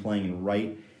 is gonna be playing in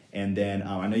right, and then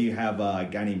I know you have a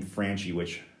guy named Franchi,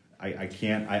 which I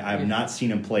have not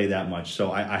seen him play that much,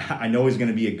 so I know he's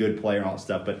gonna be a good player and all that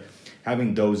stuff, but.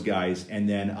 Having those guys, and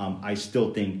then I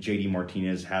still think J.D.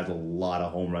 Martinez has a lot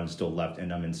of home runs still left in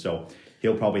him, and so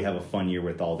he'll probably have a fun year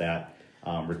with all that,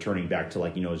 returning back to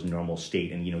his normal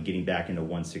state and getting back into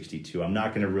 162. I'm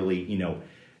not going to really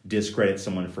discredit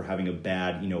someone for having a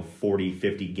bad 40,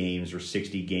 50 games or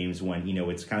 60 games when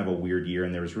it's kind of a weird year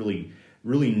and there's really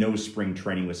no spring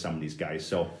training with some of these guys.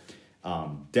 So.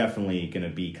 Definitely going to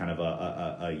be kind of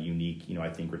a unique, I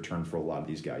think, return for a lot of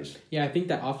these guys. Yeah, I think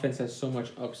that offense has so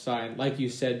much upside. Like you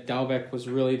said, Dalbec was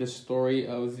really the story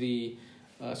of the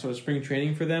sort of spring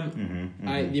training for them.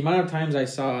 The amount of times I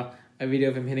saw a video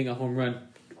of him hitting a home run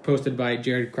posted by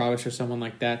Jared Kravish or someone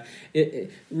like that,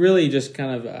 it really just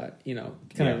kind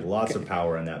of lots of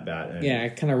power in that bat.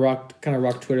 And kind of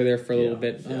rocked Twitter there for a little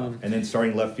bit. Yeah. And then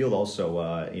starting left field also,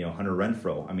 Hunter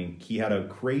Renfroe. I mean, he had a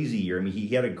crazy year. I mean, he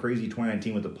had a crazy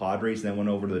 2019 with the Padres, and then went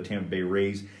over to the Tampa Bay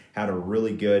Rays. Had a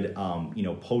really good,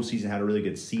 postseason. Had a really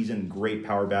good season. Great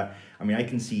power bat. I mean, I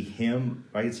can see him.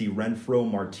 I can see Renfroe,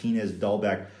 Martinez,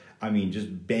 Dahlbeck. I mean,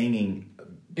 just banging.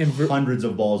 Hundreds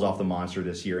of balls off the monster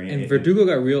this year, and Verdugo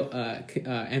got real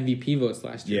MVP votes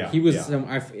last year. He was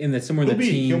somewhere in the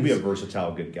teens. He'll be a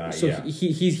versatile good guy. So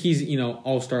he's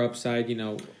all-star upside.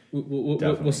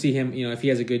 We'll see him. If he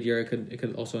has a good year, it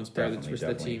could also inspire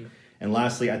the team. And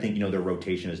lastly, I think their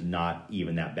rotation is not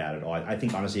even that bad at all. I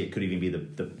think honestly it could even be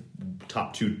the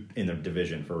top 2 in the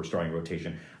division for starting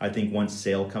rotation. I think once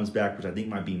Sale comes back, which I think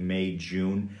might be May,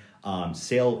 June.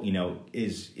 Sale,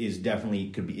 is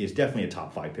definitely a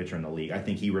top 5 pitcher in the league. I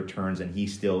think he returns and he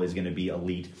still is going to be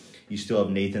elite. You still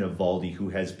have Nathan Eovaldi, who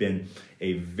has been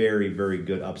a very, very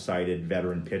good upsided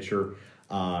veteran pitcher.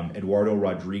 Eduardo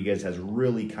Rodriguez has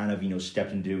really kind of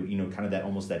stepped into kind of that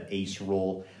almost that ace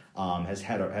role. Has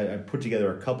had put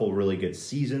together a couple really good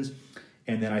seasons.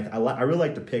 And then I really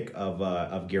like the pick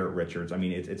of Garrett Richards. I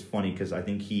mean, it's funny because I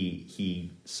think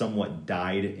he somewhat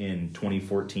died in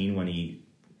 2014 when he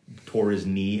tore his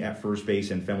knee at first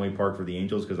base in Fenway Park for the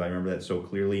Angels, because I remember that so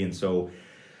clearly and so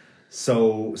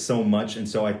much. And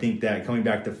so I think that coming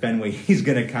back to Fenway, he's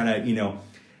going to kind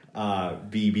of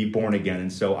be born again.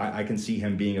 And so I can see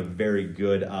him being a very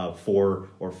good 4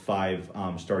 or 5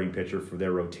 starting pitcher for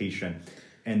their rotation.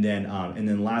 And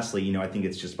then lastly, I think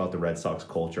it's just about the Red Sox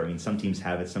culture. I mean, some teams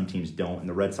have it, some teams don't, and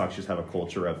the Red Sox just have a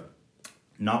culture of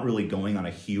not really going on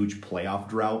a huge playoff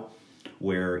drought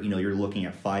where you're looking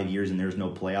at 5 years and there's no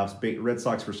playoffs. Red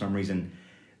Sox, for some reason,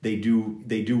 they do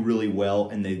really well,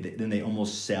 and then they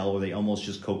almost sell, or they almost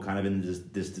just go kind of in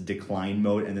this decline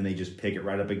mode, and then they just pick it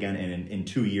right up again. And in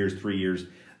 2 years, 3 years,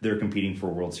 they're competing for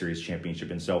a World Series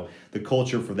championship. And so the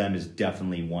culture for them is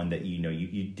definitely one that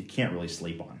you can't really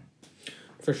sleep on.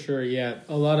 For sure, yeah.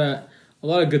 A lot a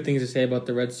lot of good things to say about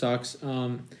the Red Sox.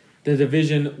 The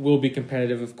division will be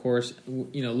competitive, of course.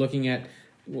 Looking at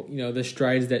the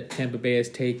strides that Tampa Bay has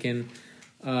taken,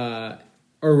 or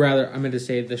rather, I meant to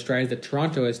say the strides that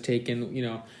Toronto has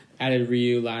taken. Added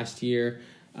Ryu last year,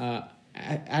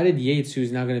 added Yates,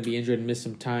 who's now going to be injured and miss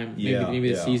some time,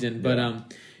 maybe the season. But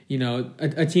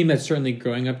a team that's certainly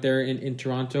growing up there in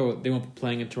Toronto. They won't be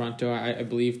playing in Toronto, I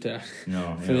believe, for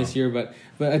this year. But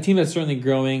a team that's certainly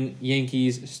growing.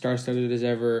 Yankees, star-studded as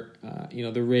ever.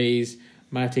 The Rays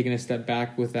might have taken a step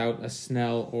back without a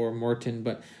Snell or Morton,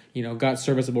 but got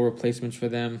serviceable replacements for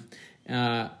them.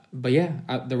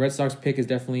 The Red Sox pick is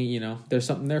definitely there's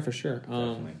something there for sure.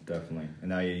 Definitely. And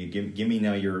now you give me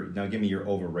your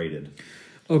overrated.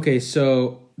 Okay,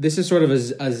 so this is sort of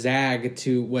a zag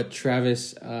to what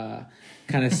Travis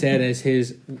kind of said as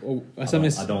his. I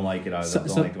don't like it. I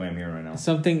don't like the way I'm hearing right now.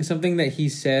 Something that he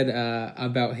said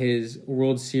about his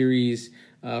World Series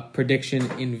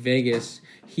prediction in Vegas.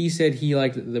 He said he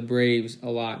liked the Braves a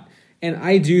lot. And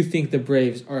I do think the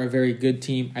Braves are a very good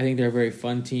team. I think they're a very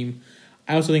fun team.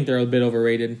 I also think they're a bit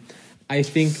overrated. I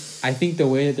think the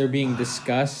way that they're being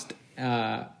discussed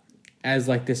as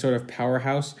like this sort of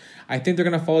powerhouse, I think they're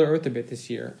going to fall to earth a bit this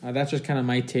year. That's just kind of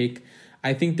my take.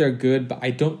 I think they're good, but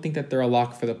I don't think that they're a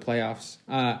lock for the playoffs.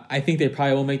 I think they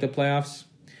probably will make the playoffs.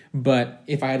 But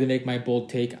if I had to make my bold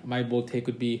take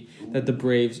would be that the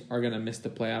Braves are going to miss the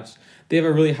playoffs. They have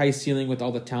a really high ceiling with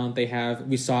all the talent they have.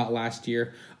 We saw it last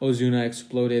year. Ozuna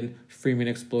exploded. Freeman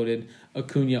exploded.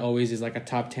 Acuna always is like a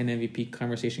top 10 MVP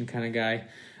conversation kind of guy.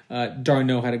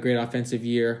 Darno had a great offensive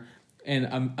year.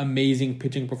 And amazing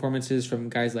pitching performances from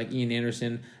guys like Ian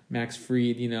Anderson, Max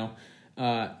Fried.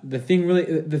 The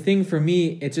thing for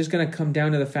me, it's just going to come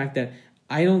down to the fact that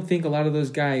I don't think a lot of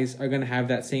those guys are going to have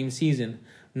that same season.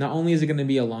 Not only is it going to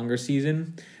be a longer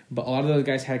season, but a lot of those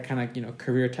guys had kind of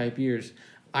career type years.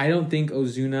 I don't think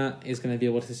Ozuna is going to be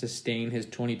able to sustain his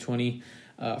 2020.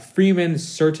 Freeman,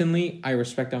 certainly, I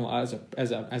respect him a lot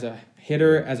as a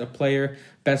hitter, as a player,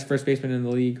 best first baseman in the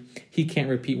league. He can't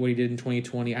repeat what he did in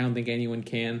 2020. I don't think anyone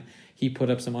can. He put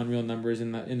up some unreal numbers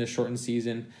in the shortened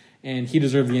season, and he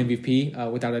deserved the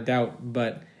MVP without a doubt.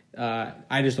 But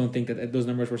I just don't think that those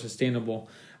numbers were sustainable.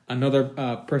 Another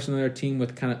person on their team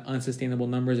with kind of unsustainable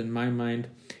numbers in my mind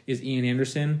is Ian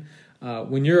Anderson.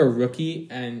 When you're a rookie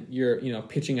and you're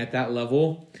pitching at that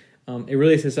level, it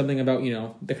really says something about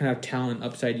the kind of talent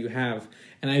upside you have.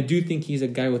 And I do think he's a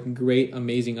guy with great,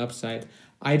 amazing upside.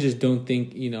 I just don't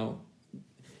think no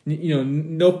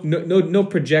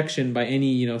projection by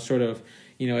any sort of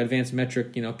advanced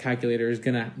metric calculator is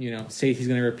gonna say he's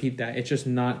gonna repeat that. It's just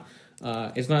not.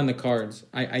 It's not in the cards.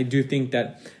 I do think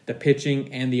that the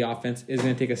pitching and the offense is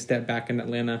going to take a step back in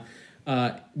Atlanta.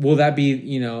 Will that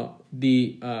be,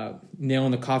 the nail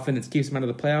in the coffin that keeps them out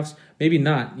of the playoffs? Maybe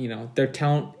not. Their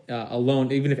talent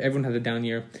alone, even if everyone had a down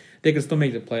year, they could still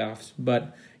make the playoffs.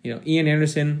 But, Ian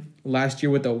Anderson last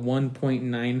year with a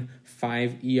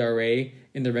 1.95 ERA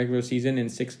in the regular season in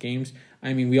 6 games.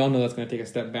 I mean, we all know that's going to take a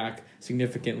step back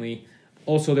significantly.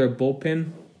 Also, their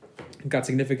bullpen got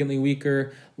significantly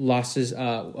weaker. Losses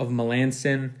of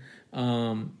Melanson.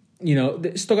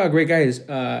 Still got great guys.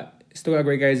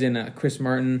 In Chris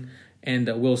Martin and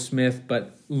Will Smith,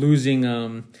 but losing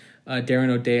Darren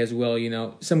O'Day as well.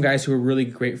 Some guys who were really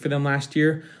great for them last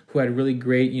year, who had really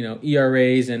great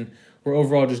ERAs and were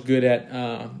overall just good at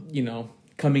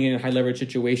coming in high leverage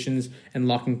situations and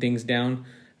locking things down.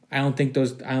 I don't think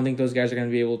those guys are going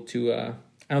to be able to. I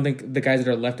don't think the guys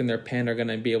that are left in their pen are going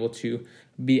to be able to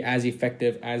be as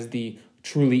effective as the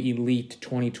truly elite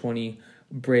 2020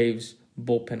 Braves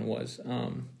bullpen was.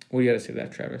 What do you got to say to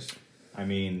that, Travis? I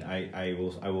mean, I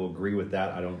will agree with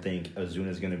that. I don't think Ozuna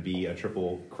is going to be a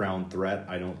triple crown threat.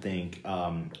 I don't think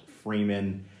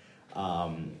Freeman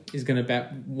is going to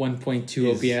bat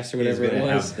 1.2 OPS or whatever it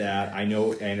was. Have that. I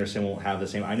know Anderson won't have the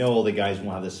same. I know all the guys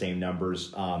won't have the same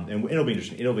numbers. And it'll be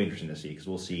interesting. It'll be interesting to see because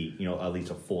we'll see at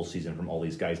least a full season from all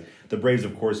these guys. The Braves,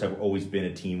 of course, have always been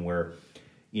a team where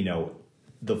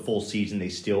the full season they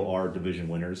still are division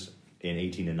winners in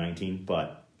 18 and 19,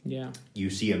 but yeah, you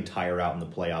see them tire out in the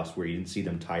playoffs where you didn't see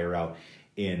them tire out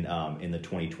in the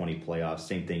 2020 playoffs.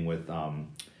 Same thing with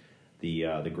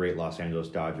the great Los Angeles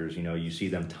Dodgers. You see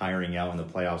them tiring out in the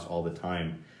playoffs all the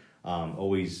time,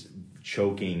 always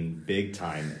choking big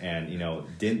time, and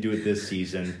didn't do it this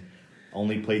season.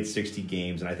 Only played 60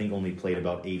 games, and I think only played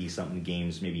about 80 something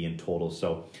games maybe in total.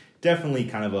 So definitely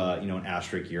kind of a an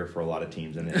asterisk year for a lot of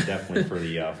teams, and it's definitely for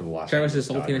the Los Angeles Travis'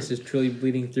 saltiness is truly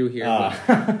bleeding through here.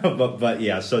 But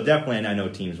yeah, so definitely, and I know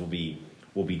teams will be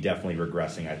will be definitely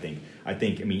regressing. I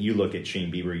mean, you look at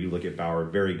Shane Bieber, you look at Bauer,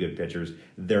 very good pitchers.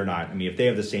 They're not. I mean, if they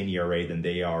have the same ERA, then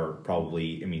they are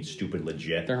probably, I mean, stupid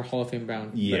legit. They're Hall of Fame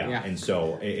bound. Yeah. And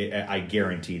so I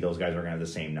guarantee those guys are going to have the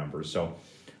same numbers. So,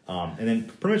 and then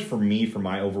pretty much for me, for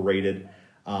my overrated,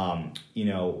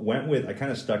 went with, I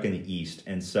kind of stuck in the East.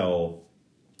 And so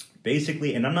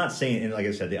basically, and I'm not saying, and like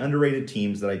I said, the underrated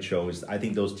teams that I chose, I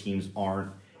think those teams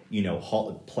aren't,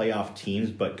 playoff teams,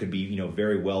 but could be,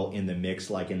 very well in the mix,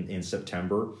 like in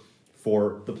September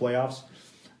for the playoffs.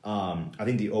 I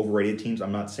think the overrated teams,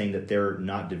 I'm not saying that they're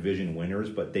not division winners,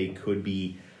 but they could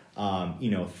be,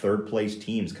 third place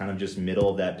teams, kind of just middle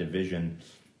of that division,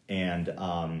 and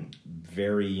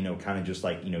very, kind of just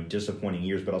like, disappointing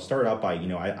years. But I'll start out by,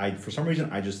 I for some reason,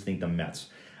 I just think the Mets.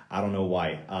 I don't know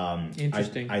why.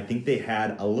 Interesting. I think they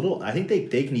had a little. I think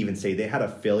they can even say they had a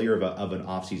failure of an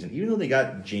offseason. Even though they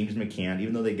got James McCann,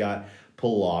 even though they got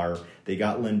Pilar, they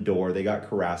got Lindor, they got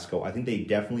Carrasco. I think they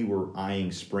definitely were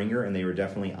eyeing Springer, and they were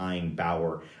definitely eyeing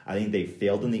Bauer. I think they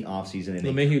failed in the offseason. And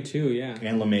LeMahieu too, yeah.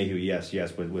 And LeMahieu, yes,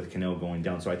 with Cano going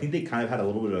down. So I think they kind of had a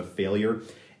little bit of a failure.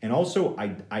 And also,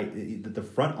 the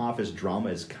front office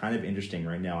drama is kind of interesting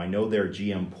right now. I know their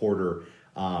GM Porter,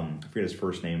 I forget his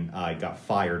first name, got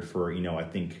fired for, I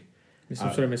think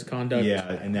some sort of misconduct.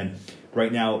 Yeah, and then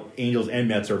right now, Angels and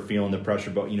Mets are feeling the pressure,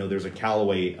 but there's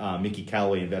a Mickey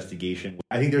Callaway investigation.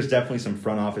 I think there's definitely some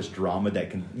front office drama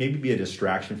that can maybe be a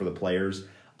distraction for the players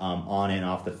on and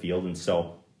off the field, and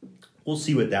so we'll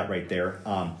see with that right there.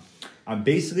 I'm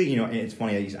basically, and it's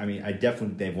funny, I definitely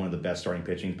think they have one of the best starting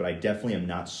pitchings, but I definitely am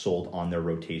not sold on their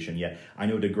rotation yet. I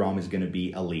know DeGrom is going to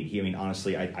be elite.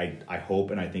 Honestly, I hope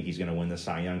and I think he's going to win the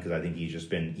Cy Young because I think he's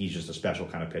just a special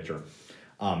kind of pitcher.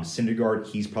 Syndergaard,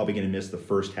 he's probably going to miss the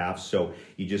first half, so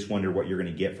you just wonder what you're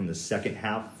going to get from the second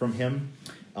half from him.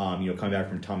 Coming back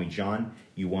from Tommy John,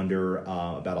 you wonder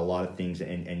about a lot of things,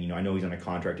 and I know he's on a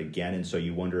contract again, and so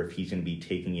you wonder if he's going to be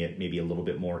taking it maybe a little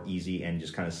bit more easy and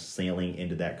just kind of sailing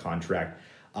into that contract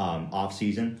off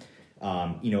season.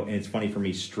 And it's funny for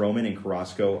me, Stroman and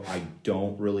Carrasco, I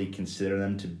don't really consider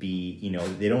them to be,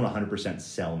 they don't 100%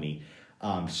 sell me.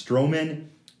 Stroman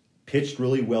pitched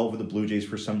really well for the Blue Jays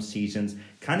for some seasons.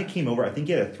 Kind of came over. I think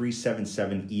he had a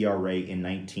 3.77 ERA in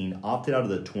 19. Opted out of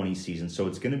the 20 season. So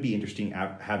it's going to be interesting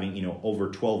having over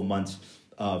 12 months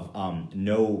of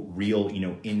no real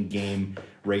in-game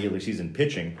regular season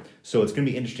pitching. So it's going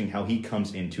to be interesting how he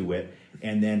comes into it.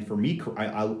 And then for me,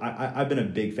 I've been a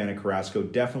big fan of Carrasco.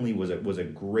 Definitely was a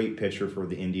great pitcher for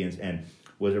the Indians and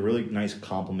was a really nice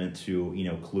compliment to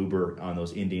Kluber on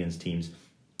those Indians teams.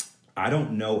 I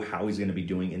don't know how he's going to be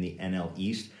doing in the NL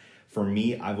East. For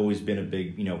me, I've always been a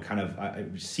big, kind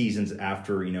of seasons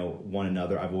after, one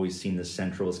another. I've always seen the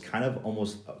Central as kind of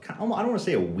almost, I don't want to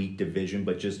say a weak division,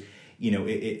 but just,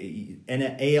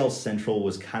 and AL Central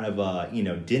was kind of,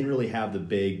 didn't really have the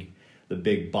big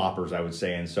boppers, I would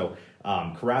say. And so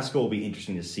Carrasco will be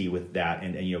interesting to see with that.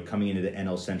 And coming into the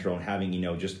NL Central and having,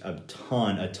 just a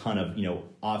ton of,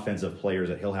 offensive players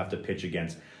that he'll have to pitch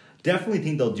against. Definitely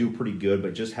think they'll do pretty good,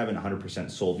 but just haven't 100%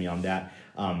 sold me on that.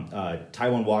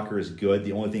 Taijuan Walker is good.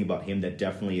 The only thing about him that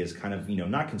definitely is kind of,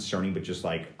 not concerning, but just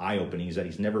like eye-opening is that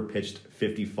he's never pitched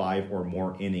 55 or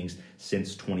more innings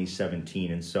since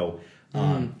 2017. And so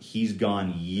he's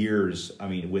gone years,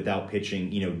 without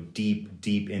pitching,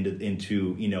 deep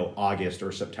into August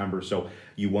or September. So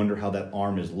you wonder how that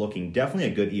arm is looking.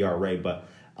 Definitely a good ERA, but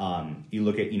you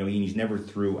look at, he's never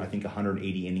threw, I think,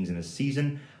 180 innings in a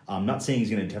season. I'm not saying he's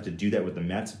going to have to do that with the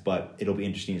Mets, but it'll be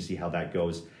interesting to see how that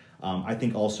goes. I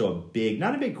think also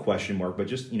not a big question mark, but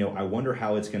just, I wonder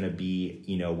how it's going to be,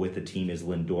 with the team is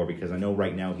Lindor, because I know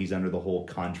right now he's under the whole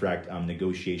contract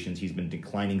negotiations. He's been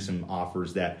declining some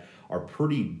offers that are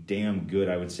pretty damn good,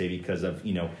 I would say, because of,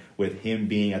 with him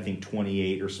being, I think,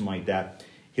 28 or something like that,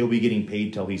 he'll be getting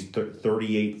paid till he's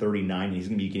 38, 39, and he's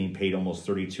going to be getting paid almost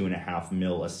 $32.5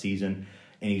 million a season.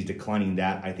 And he's declining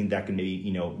that. I think that can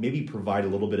maybe provide a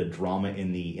little bit of drama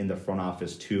in the front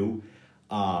office too.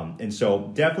 And so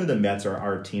definitely the Mets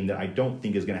are a team that I don't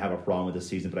think is going to have a problem with this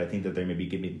season, but I think that they may be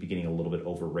getting a little bit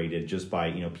overrated just by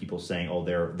people saying, oh,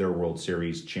 they're World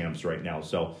Series champs right now.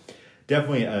 So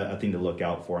definitely a thing to look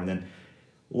out for. And then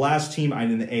last team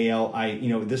in the AL,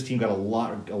 this team got a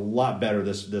lot better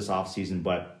this offseason,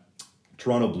 but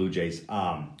Toronto Blue Jays.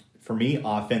 For me,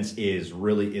 offense is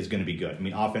going to be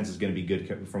good. Offense is going to be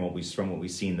good from what we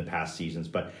see in the past seasons.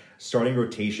 But starting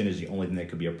rotation is the only thing that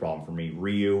could be a problem for me.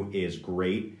 Ryu is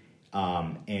great,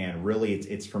 and really,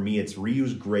 it's for me. It's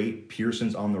Ryu's great.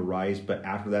 Pearson's on the rise, but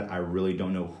after that, I really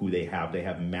don't know who they have. They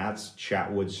have Matz,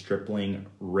 Chatwood, Stripling,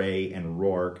 Ray, and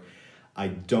Rourke. I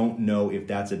don't know if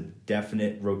that's a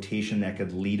definite rotation that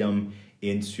could lead them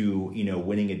into,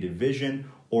 winning a division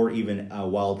or even a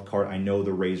wild card, I know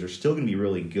the Rays are still going to be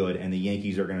really good, and the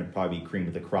Yankees are going to probably be cream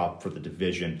of the crop for the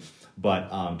division.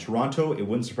 But Toronto, it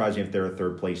wouldn't surprise me if they're a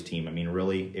third-place team. I mean,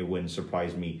 really, it wouldn't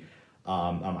surprise me.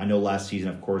 I know last season,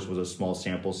 of course, was a small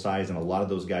sample size, and a lot of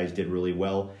those guys did really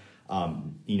well.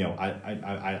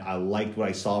 I liked what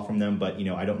I saw from them, but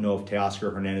I don't know if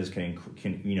Teoscar Hernandez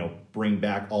can bring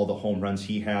back all the home runs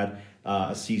he had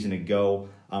a season ago.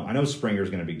 I know Springer's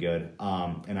going to be good,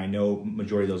 and I know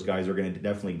majority of those guys are going to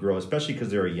definitely grow, especially because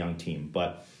they're a young team.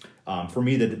 But for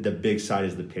me, the big side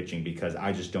is the pitching, because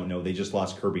I just don't know. They just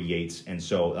lost Kirby Yates, and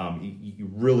so you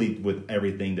really, with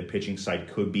everything, the pitching side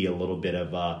could be a little bit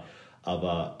of a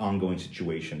ongoing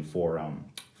situation for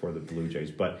the Blue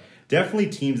Jays. But definitely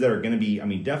teams that are going to be,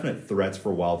 definite threats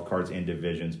for wild cards and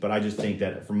divisions. But I just think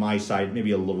that from my side,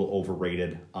 maybe a little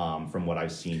overrated from what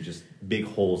I've seen. Just big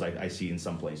holes I see in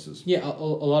some places. Yeah, a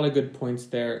lot of good points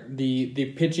there.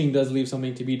 The pitching does leave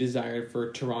something to be desired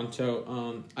for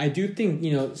Toronto. I do think,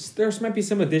 there might be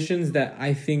some additions that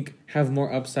I think have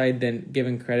more upside than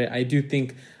given credit. I do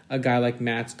think a guy like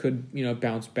Matz could,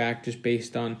 bounce back just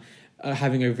based on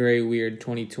having a very weird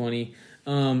 2020.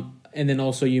 And then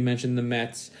also you mentioned the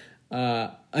Mets,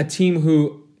 a team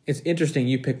who, it's interesting.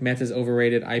 You pick Mets as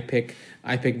overrated. I pick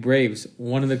Braves.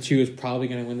 One of the two is probably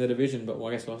going to win the division, but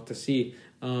I guess we'll have to see.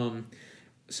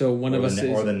 So one of us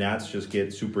or the Nats just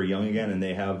get super young again, and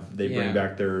they bring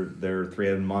back their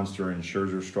three-headed monster in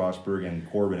Scherzer, Strasburg, and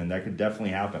Corbin, and that could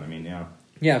definitely happen.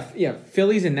 Yeah.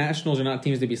 Phillies and Nationals are not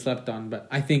teams to be slept on, but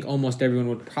I think almost everyone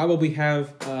would probably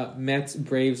have Mets,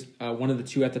 Braves, one of the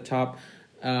two at the top.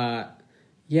 I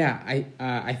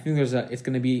think it's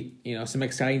going to be some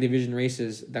exciting division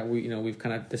races that we've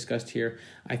kind of discussed here.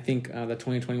 I think the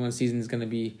 2021 season is going to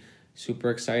be super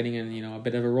exciting and a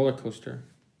bit of a roller coaster.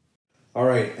 All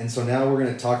right, and so now we're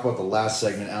going to talk about the last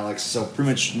segment, Alex. So pretty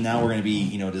much now we're going to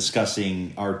be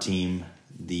discussing our team,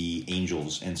 the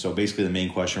Angels. And so basically the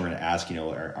main question we're going to ask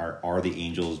are the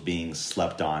Angels being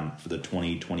slept on for the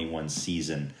 2021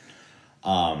 season?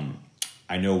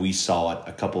 I know we saw it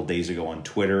a couple days ago on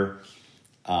Twitter.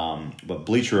 But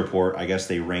Bleacher Report, I guess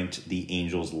they ranked the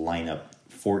Angels lineup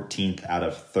 14th out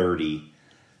of 30.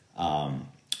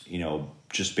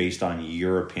 Just based on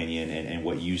your opinion and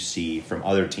what you see from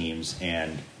other teams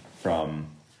and from,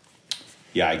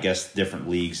 I guess different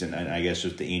leagues and I guess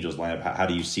just the Angels lineup. How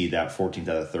do you see that 14th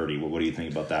out of 30? What do you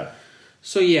think about that?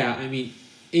 So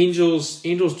Angels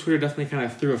Twitter definitely kind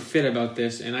of threw a fit about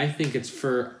this, and I think it's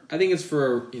for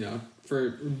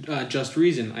just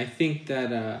reason. I think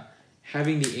that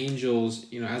having the Angels,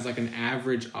 as like an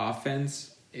average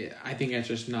offense, I think that's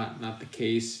just not the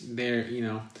case. They're,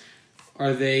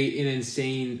 are they an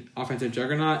insane offensive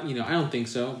juggernaut? I don't think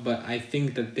so, but I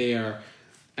think that they are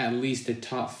at least a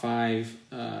top five.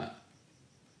 I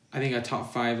think a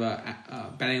top five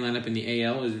batting lineup in the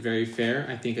AL is very fair.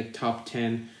 I think a top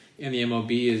 10 in the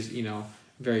MLB is,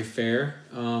 very fair.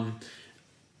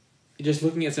 Just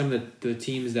looking at some of the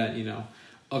teams that,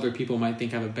 other people might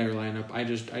think have a better lineup. I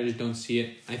just don't see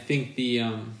it. I think the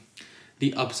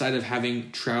upside of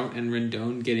having Trout and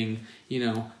Rendon getting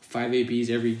 5 ABs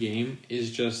every game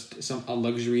is just a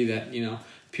luxury that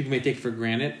people may take for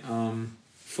granted.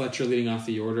 Fletcher leading off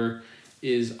the order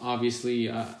is obviously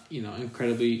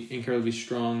incredibly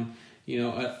strong.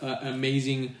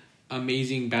 Amazing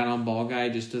bat on ball guy,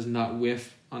 just does not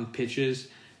whiff on pitches,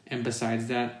 and besides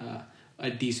that, a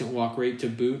decent walk rate to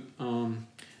boot.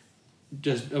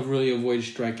 Just really avoid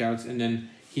strikeouts, and then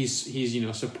he's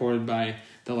supported by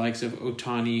the likes of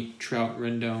Ohtani, Trout,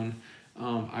 Rendon.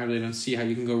 I really don't see how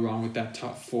you can go wrong with that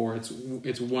top four.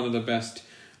 It's one of the best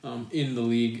in the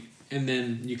league, and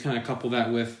then you kind of couple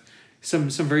that with some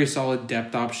very solid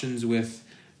depth options with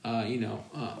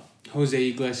Jose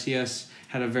Iglesias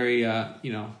had a very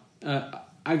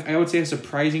I would say a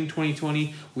surprising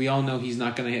 2020. We all know he's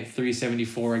not going to hit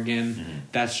 374 again. Mm-hmm.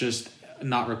 That's just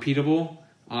not repeatable,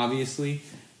 obviously.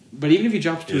 But even if he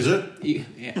drops to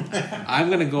I'm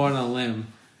going to go on a limb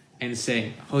and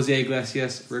say Jose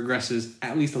Iglesias regresses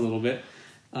at least a little bit.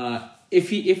 If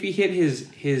he hit his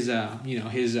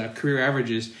career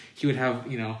averages, he would have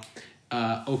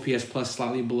OPS plus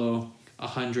slightly below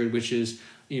 100, which is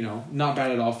not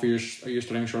bad at all for your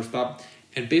starting shortstop.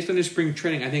 And based on his spring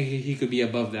training, I think he could be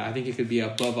above that. I think he could be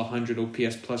above 100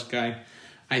 OPS plus guy.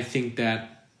 I think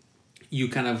that you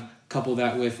kind of couple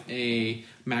that with a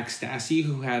Max Stassi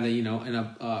who had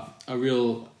a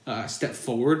real step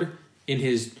forward in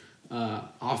his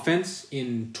offense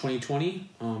in 2020.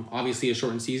 Obviously a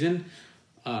shortened season.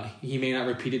 He may not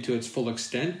repeat it to its full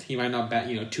extent. He might not bat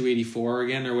 284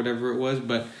 again or whatever it was,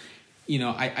 but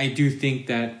I do think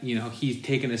that he's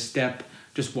taken a step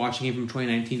just watching him from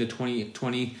 2019 to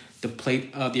 2020,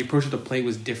 the approach of the plate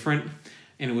was different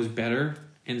and it was better.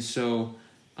 And so,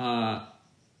 I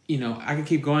can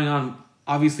keep going on.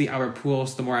 Obviously, Albert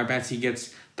Pujols, the more at-bats he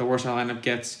gets, the worse our lineup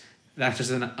gets. That's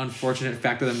just an unfortunate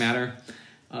fact of the matter.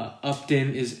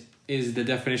 Upton is the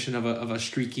definition of a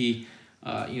streaky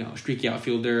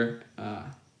outfielder.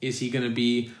 Is he going to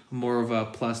be more of a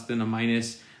plus than a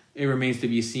minus? It remains to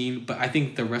be seen. But I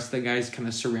think the rest of the guys kind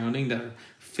of surrounding that are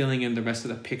filling in the rest of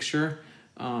the picture,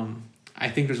 I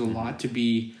think there's a lot to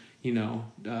be,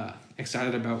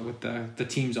 excited about with the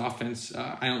team's offense.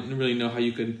 I don't really know how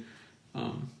you could,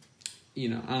 I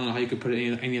don't know how you could put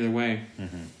it any other way.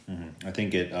 Mm-hmm,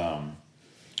 mm-hmm.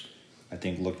 I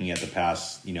think looking at the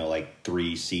past, like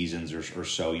 3 seasons or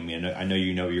so, I know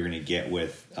what you're going to get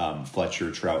with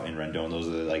Fletcher, Trout, and Rendon. Those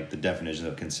are the definition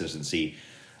of consistency.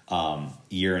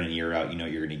 Year in and year out,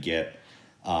 you're going to get.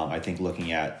 I think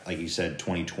looking at, like you said,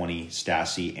 2020,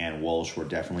 Stassi and Walsh were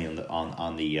definitely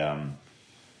on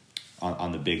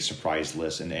the big surprise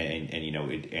list, and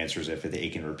it answers if they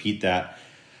can repeat that.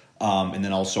 And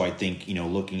then also, I think,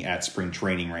 looking at spring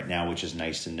training right now, which is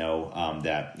nice to know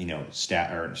that,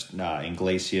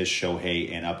 Iglesias,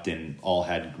 Shohei, and Upton all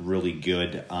had really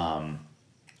good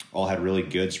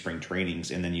spring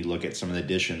trainings. And then you look at some of the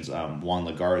additions. Juan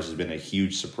Lagares has been a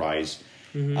huge surprise.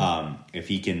 Mm-hmm. If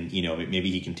he can, maybe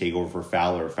he can take over for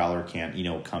Fowler. Fowler can't,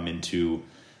 come into,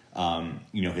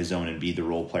 his own and be the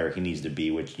role player he needs to be,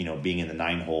 which, being in the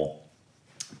 9-hole.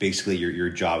 Basically, your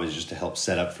job is just to help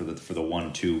set up for the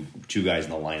two guys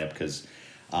in the lineup, because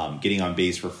getting on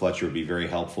base for Fletcher would be very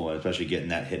helpful, and especially getting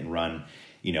that hit and run.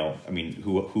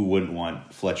 Who wouldn't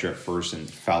want Fletcher at first and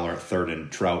Fowler at third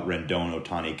and Trout, Rendon,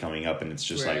 Ohtani coming up, and it's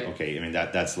just right. like, okay,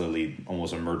 that's literally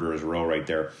almost a murderer's row right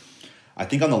there. I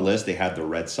think on the list they had the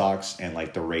Red Sox and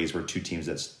the Rays were 2 teams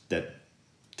that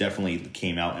definitely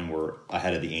came out and were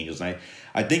ahead of the Angels. And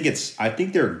I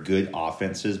think they're good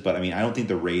offenses, but I don't think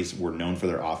the Rays were known for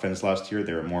their offense last year.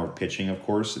 They were more pitching, of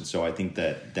course, and so I think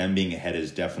that them being ahead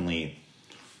is definitely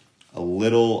a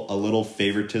little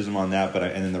favoritism on that.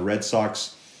 And then the Red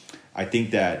Sox, I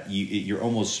think that you're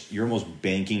almost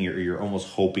banking, you're almost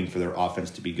hoping for their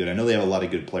offense to be good. I know they have a lot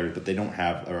of good players, but they don't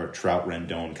have a Trout,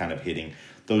 Rendon kind of hitting.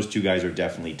 Those 2 guys are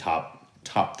definitely top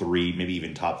 3, maybe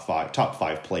even top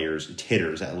 5 players,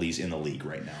 hitters at least in the league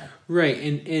right now. Right,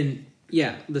 and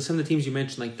yeah, some of the teams you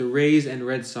mentioned, like the Rays and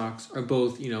Red Sox, are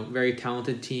both very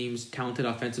talented teams, talented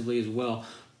offensively as well.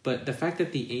 But the fact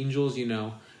that the Angels,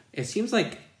 it seems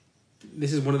like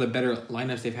this is one of the better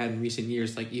lineups they've had in recent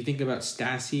years. Like you think about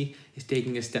Stassi is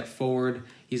taking a step forward.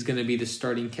 He's going to be the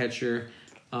starting catcher.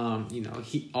 All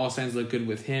signs look good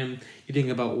with him. You think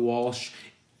about Walsh.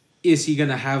 Is he going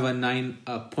to have a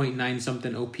 0.9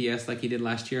 something OPS like he did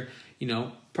last year?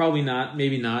 Probably not,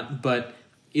 maybe not. But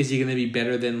is he going to be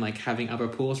better than having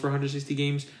Albert Pujols for 160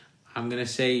 games? I'm going to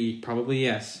say probably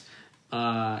yes.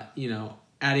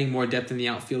 Adding more depth in the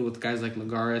outfield with guys like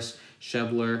Lagares,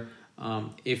 Schebler,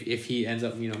 if he ends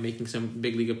up making some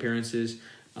big league appearances.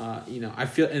 I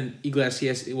feel, and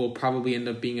Iglesias, it will probably end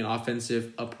up being an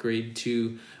offensive upgrade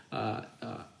to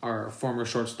our former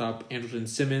shortstop Andrelton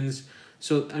Simmons.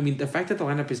 So, the fact that the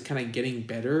lineup is kind of getting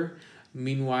better,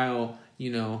 meanwhile,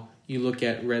 you look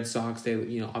at Red Sox, they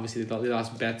obviously they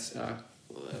lost Betts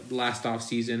last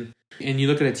offseason. And you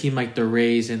look at a team like the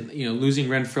Rays and, losing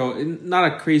Renfroe,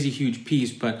 not a crazy huge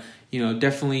piece, but,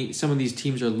 definitely some of these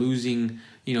teams are losing,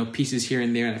 pieces here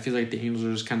and there. And I feel like the Angels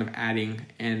are just kind of adding.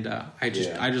 And I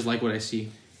just like what I see.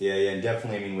 Yeah, and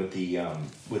definitely, with the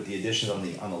additions on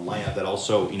the lineup, that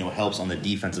also, helps on the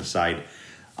defensive side.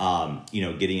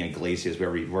 Getting Iglesias, where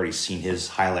we've already seen his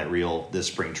highlight reel this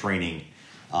spring training.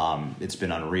 It's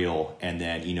been unreal. And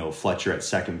then, Fletcher at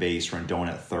second base, Rendon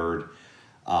at third,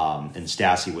 and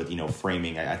Stassi with,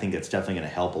 framing. I think that's definitely going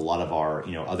to help a lot of our,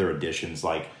 other additions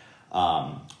like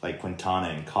Quintana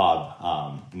and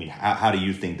Cobb. How do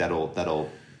you think that'll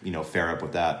fare up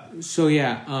with that? So,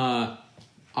 yeah,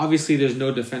 obviously there's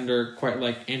no defender quite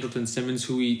like Andrelton Simmons,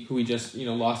 who we just,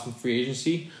 lost in free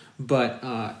agency. But,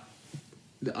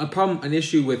 an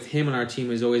issue with him on our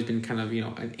team has always been kind of,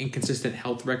 an inconsistent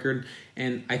health record.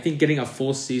 And I think getting a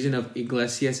full season of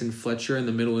Iglesias and Fletcher in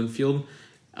the middle infield,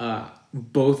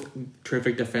 both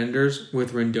terrific defenders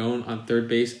with Rendon on third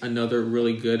base, another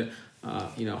really good,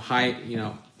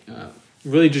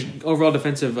 really just overall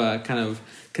defensive kind of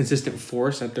consistent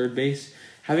force at third base.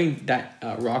 Having that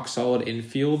rock solid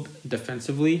infield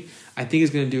defensively, I think is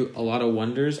going to do a lot of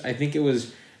wonders. I think it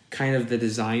was kind of the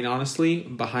design, honestly,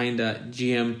 behind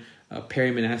GM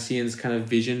Perry Manassian's kind of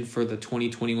vision for the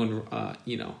 2021,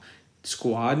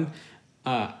 squad.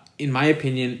 in my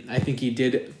opinion, I think he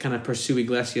did kind of pursue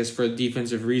Iglesias for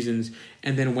defensive reasons,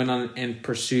 and then went on and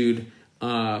pursued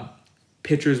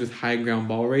pitchers with high ground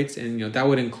ball rates, and that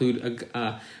would include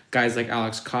guys like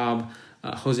Alex Cobb,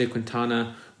 Jose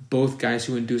Quintana, both guys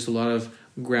who induce a lot of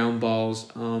ground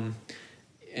balls.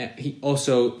 He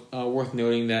also worth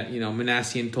noting that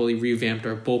Manassian totally revamped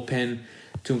our bullpen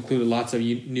to include lots of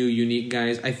new unique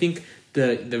guys. I think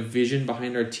the vision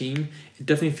behind our team, it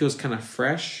definitely feels kind of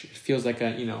fresh. It feels like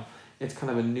it's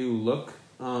kind of a new look.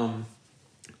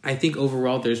 I think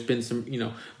overall there's been some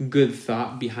good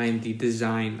thought behind the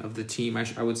design of the team.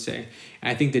 I would say,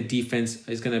 and I think the defense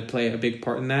is going to play a big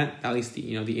part in that. At least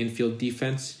the infield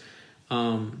defense.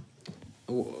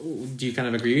 Do you kind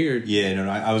of agree? Or? Yeah, no,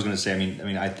 I was going to say.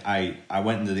 I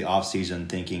went into the offseason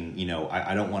thinking,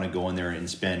 I don't want to go in there and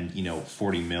spend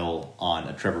 $40 million on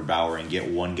a Trevor Bauer and get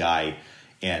one guy,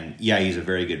 and yeah, he's a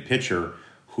very good pitcher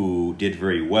who did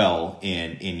very well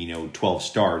in 12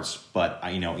 starts, but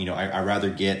I rather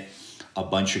get a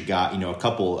bunch of guys, a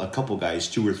couple guys,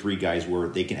 2 or 3 guys where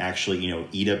they can actually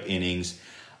eat up innings,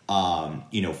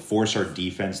 force our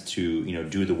defense to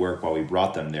do the work while we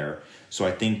brought them there. So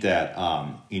I think that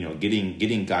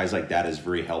getting guys like that is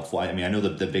very helpful. I know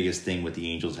the biggest thing with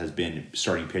the Angels has been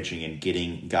starting pitching and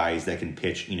getting guys that can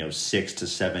pitch 6 to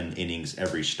 7 innings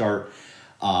every start,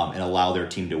 and allow their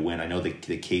team to win. I know the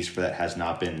case for that has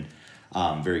not been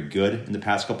very good in the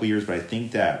past couple of years, but I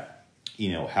think that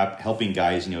helping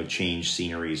guys change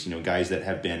sceneries, guys that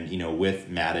have been with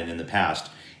Madden in the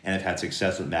past and have had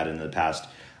success with Madden in the past,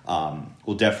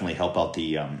 will definitely help out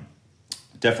the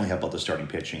starting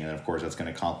pitching, and of course that's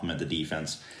going to complement the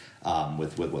defense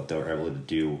with what they're able to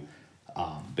do.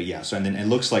 But yeah, so and then it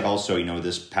looks like also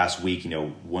this past week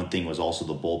one thing was also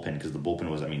the bullpen, because the bullpen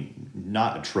was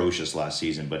not atrocious last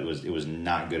season, but it was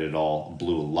not good at all.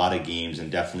 Blew a lot of games, and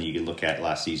definitely you could look at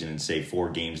last season and say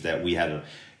 4 games that we had a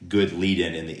good lead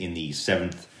in the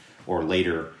 7th or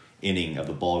later inning of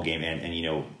the ball game,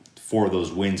 and 4 of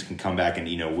those wins can come back, and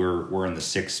we're in the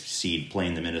 6th seed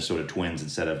playing the Minnesota Twins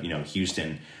instead of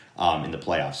Houston in the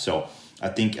playoffs. So I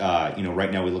think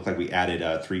right now we look like we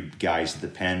added 3 guys to the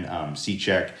pen,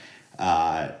 Cechek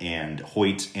and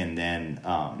Hoyt, and then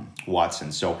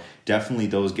Watson. So definitely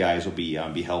those guys will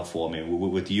be helpful.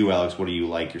 With you, Alex, what do you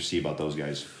like or see about those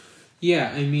guys?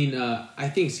 Yeah, I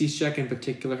think Cechek in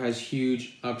particular has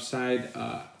huge upside.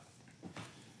 I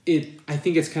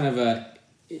think it's kind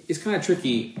of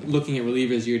tricky looking at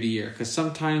relievers year to year, because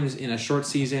sometimes in a short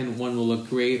season one will look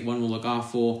great, one will look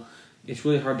awful. It's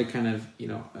really hard to kind of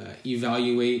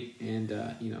evaluate and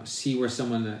see where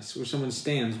someone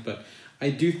stands. But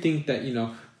I do think that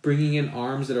bringing in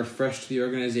arms that are fresh to the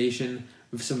organization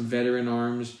with some veteran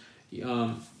arms,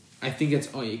 I think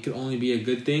it could only be a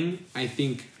good thing. I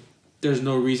think there's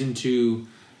no reason to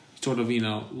sort of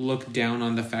look down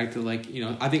on the fact that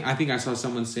I think I saw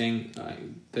someone saying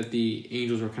that the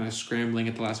Angels were kind of scrambling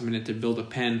at the last minute to build a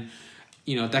pen.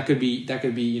 That could be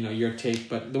your take,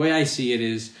 but the way I see it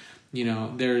is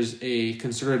there's a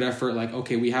concerted effort. Like,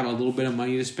 okay, we have a little bit of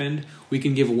money to spend. We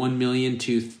can give $1 million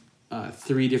to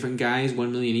 3 different guys,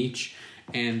 $1 million each,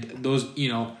 and those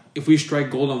if we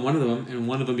strike gold on one of them and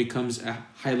one of them becomes a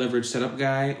high leverage setup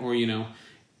guy, or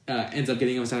ends up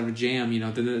getting us out of a jam,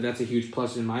 then that's a huge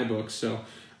plus in my book. So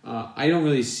I don't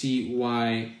really see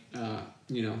why, I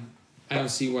don't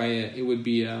see why it would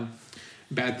be a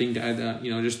bad thing to add,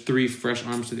 just 3 fresh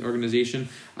arms to the organization.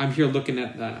 I'm here looking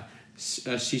at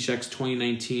Cechek's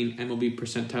 2019 MLB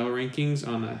percentile rankings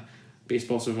on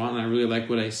Baseball Savant, and I really like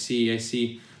what I see. I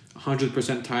see 100th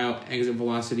percentile exit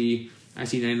velocity. I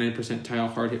see 99th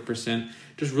percentile hard hit percent.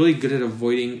 Just really good at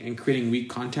avoiding and creating weak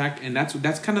contact, and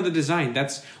that's kind of the design.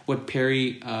 That's what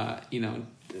Perry, our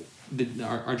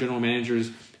general manager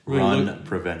is really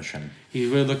prevention. He's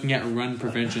really looking at run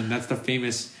prevention. That's the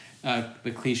famous,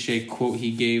 the cliche quote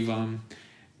he gave.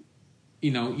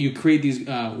 You create these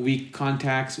weak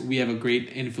contacts. We have a great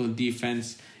infield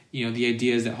defense. The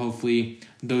idea is that hopefully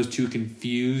those two can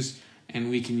fuse, and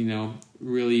we can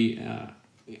really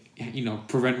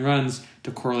prevent runs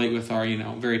to correlate with our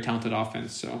very talented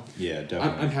offense. So yeah,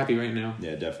 definitely. I'm happy right now.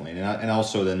 Yeah, definitely, and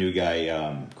also the new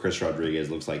guy Chris Rodriguez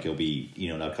looks like he'll be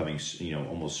an upcoming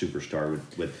almost superstar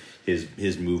with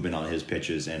his movement on his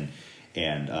pitches, and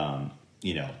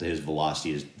his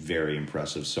velocity is very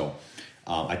impressive. So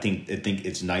I think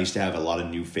it's nice to have a lot of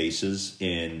new faces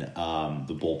in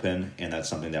the bullpen, and that's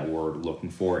something that we're looking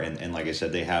for. And like I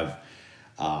said, they have.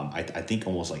 I think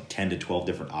almost like 10 to 12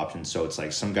 different options. So it's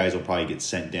like some guys will probably get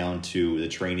sent down to the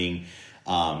training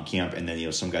camp, and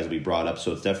then some guys will be brought up.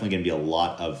 So it's definitely going to be a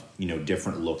lot of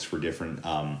different looks for different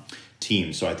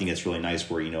teams. So I think it's really nice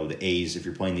where, the A's, if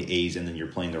you're playing the A's and then you're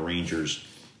playing the Rangers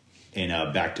in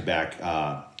a back-to-back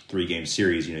 3-game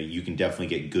series, you can definitely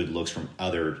get good looks from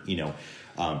other,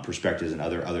 perspectives and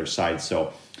other sides.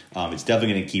 So it's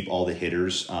definitely going to keep all the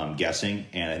hitters guessing,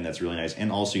 and that's really nice. And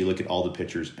also you look at all the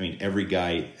pitchers. I mean, every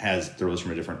guy throws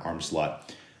from a different arm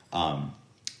slot.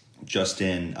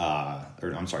 Tony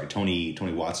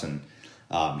Watson,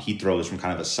 he throws from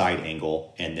kind of a side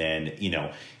angle, and then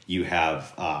you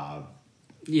have a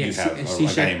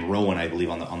guy named Rowan, I believe,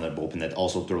 on the bullpen that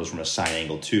also throws from a side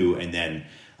angle too, and then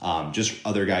just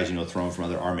other guys throwing from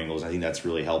other arm angles. I think that's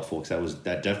really helpful because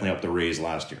that definitely helped the Rays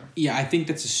last year. Yeah, I think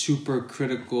that's a super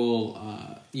critical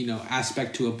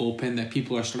aspect to a bullpen that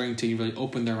people are starting to really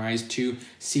open their eyes to.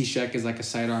 Cishek is like a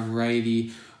sidearm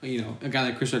righty. A guy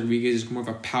like Chris Rodriguez is more of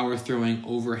a power throwing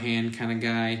overhand kind of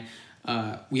guy.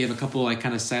 We have a couple like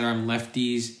kind of sidearm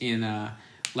lefties in,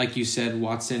 like you said,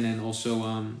 Watson and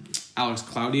also Alex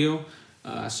Claudio.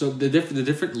 So the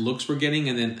different looks we're getting,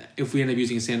 and then if we end up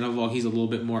using Sandoval, he's a little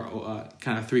bit more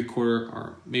kind of 3/4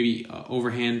 or maybe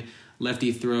overhand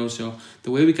lefty throw. So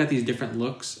the way we got these different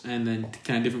looks and then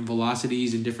kind of different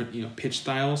velocities and different pitch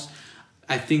styles,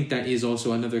 I think that is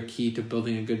also another key to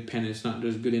building a good pen. It's not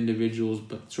just good individuals,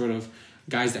 but sort of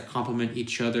guys that complement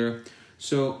each other.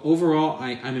 So overall,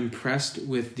 I'm impressed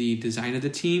with the design of the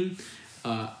team.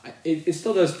 It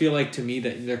still does feel like to me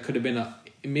that there could have been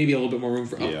maybe a little bit more room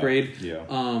for upgrade.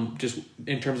 Yeah. Just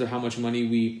in terms of how much money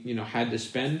we had to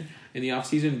spend in the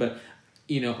offseason. But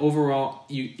overall,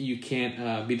 you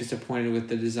can't be disappointed with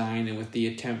the design and with the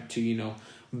attempt to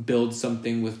build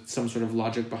something with some sort of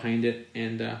logic behind it.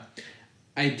 And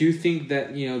I do think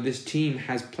that this team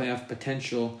has playoff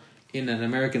potential in an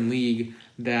American League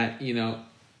that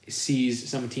sees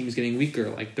some teams getting weaker.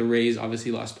 Like the Rays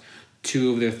obviously lost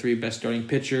 2 of their 3 best starting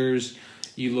pitchers.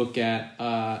 You look at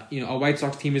a White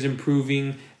Sox team is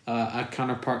improving. A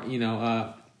counterpart,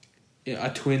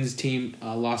 a Twins team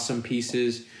lost some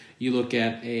pieces. You look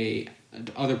at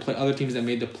other teams that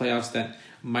made the playoffs that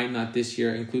might not this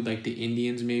year, include like the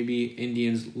Indians maybe.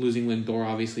 Indians losing Lindor,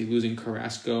 obviously losing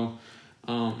Carrasco.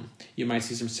 You might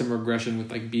see some regression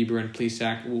with like Bieber and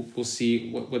Plesac. We'll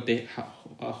see what they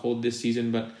hold this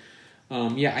season. But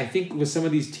I think with some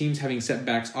of these teams having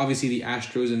setbacks, obviously the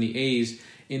Astros and the A's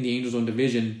in the Angels' own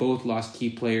division both lost key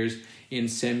players in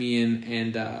Semien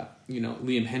and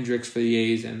Liam Hendricks for the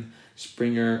A's, and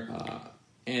Springer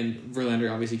and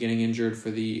Verlander obviously getting injured for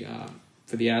the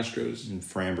Astros. And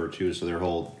Framber too, so their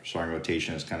whole starting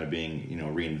rotation is kind of being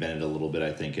reinvented a little bit,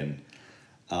 I think, and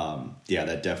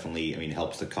that definitely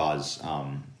helps the cause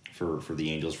for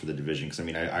the Angels for the division, because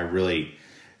I really,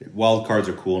 wild cards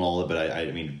are cool and all that, but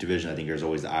I mean division, I think there's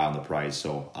always the eye on the prize,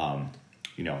 so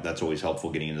that's always helpful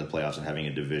getting into the playoffs and having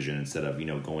a division instead of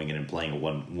going in and playing a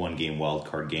one game wild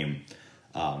card game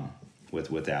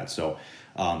with that. So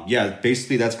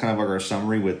basically that's kind of our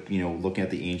summary with looking at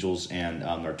the Angels and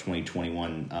our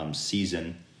 2021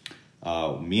 season.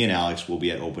 Me and Alex will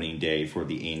be at opening day for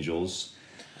the Angels.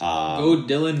 Go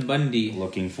Dylan Bundy.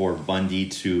 Looking for Bundy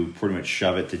to pretty much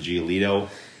shove it to Giolito,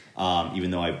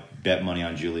 even though I bet money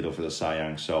on Giolito for the Cy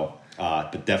Young. So,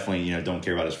 but definitely, don't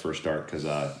care about his first start because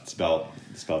it's about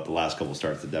the last couple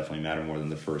starts that definitely matter more than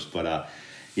the first. But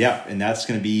and that's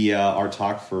going to be our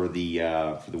talk for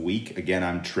the week. Again,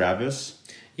 I'm Travis.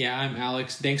 Yeah, I'm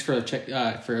Alex. Thanks for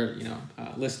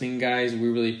listening, guys. We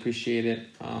really appreciate it.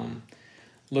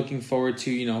 Looking forward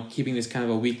to keeping this kind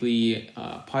of a weekly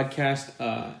podcast.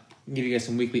 Give you guys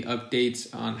some weekly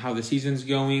updates on how the season's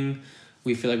going.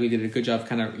 We feel like we did a good job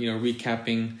kind of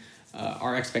recapping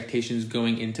our expectations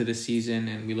going into the season,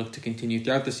 and we look to continue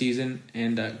throughout the season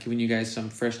and giving you guys some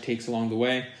fresh takes along the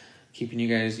way, keeping you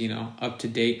guys up to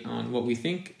date on what we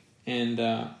think. And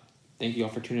thank you all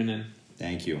for tuning in.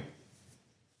 Thank you.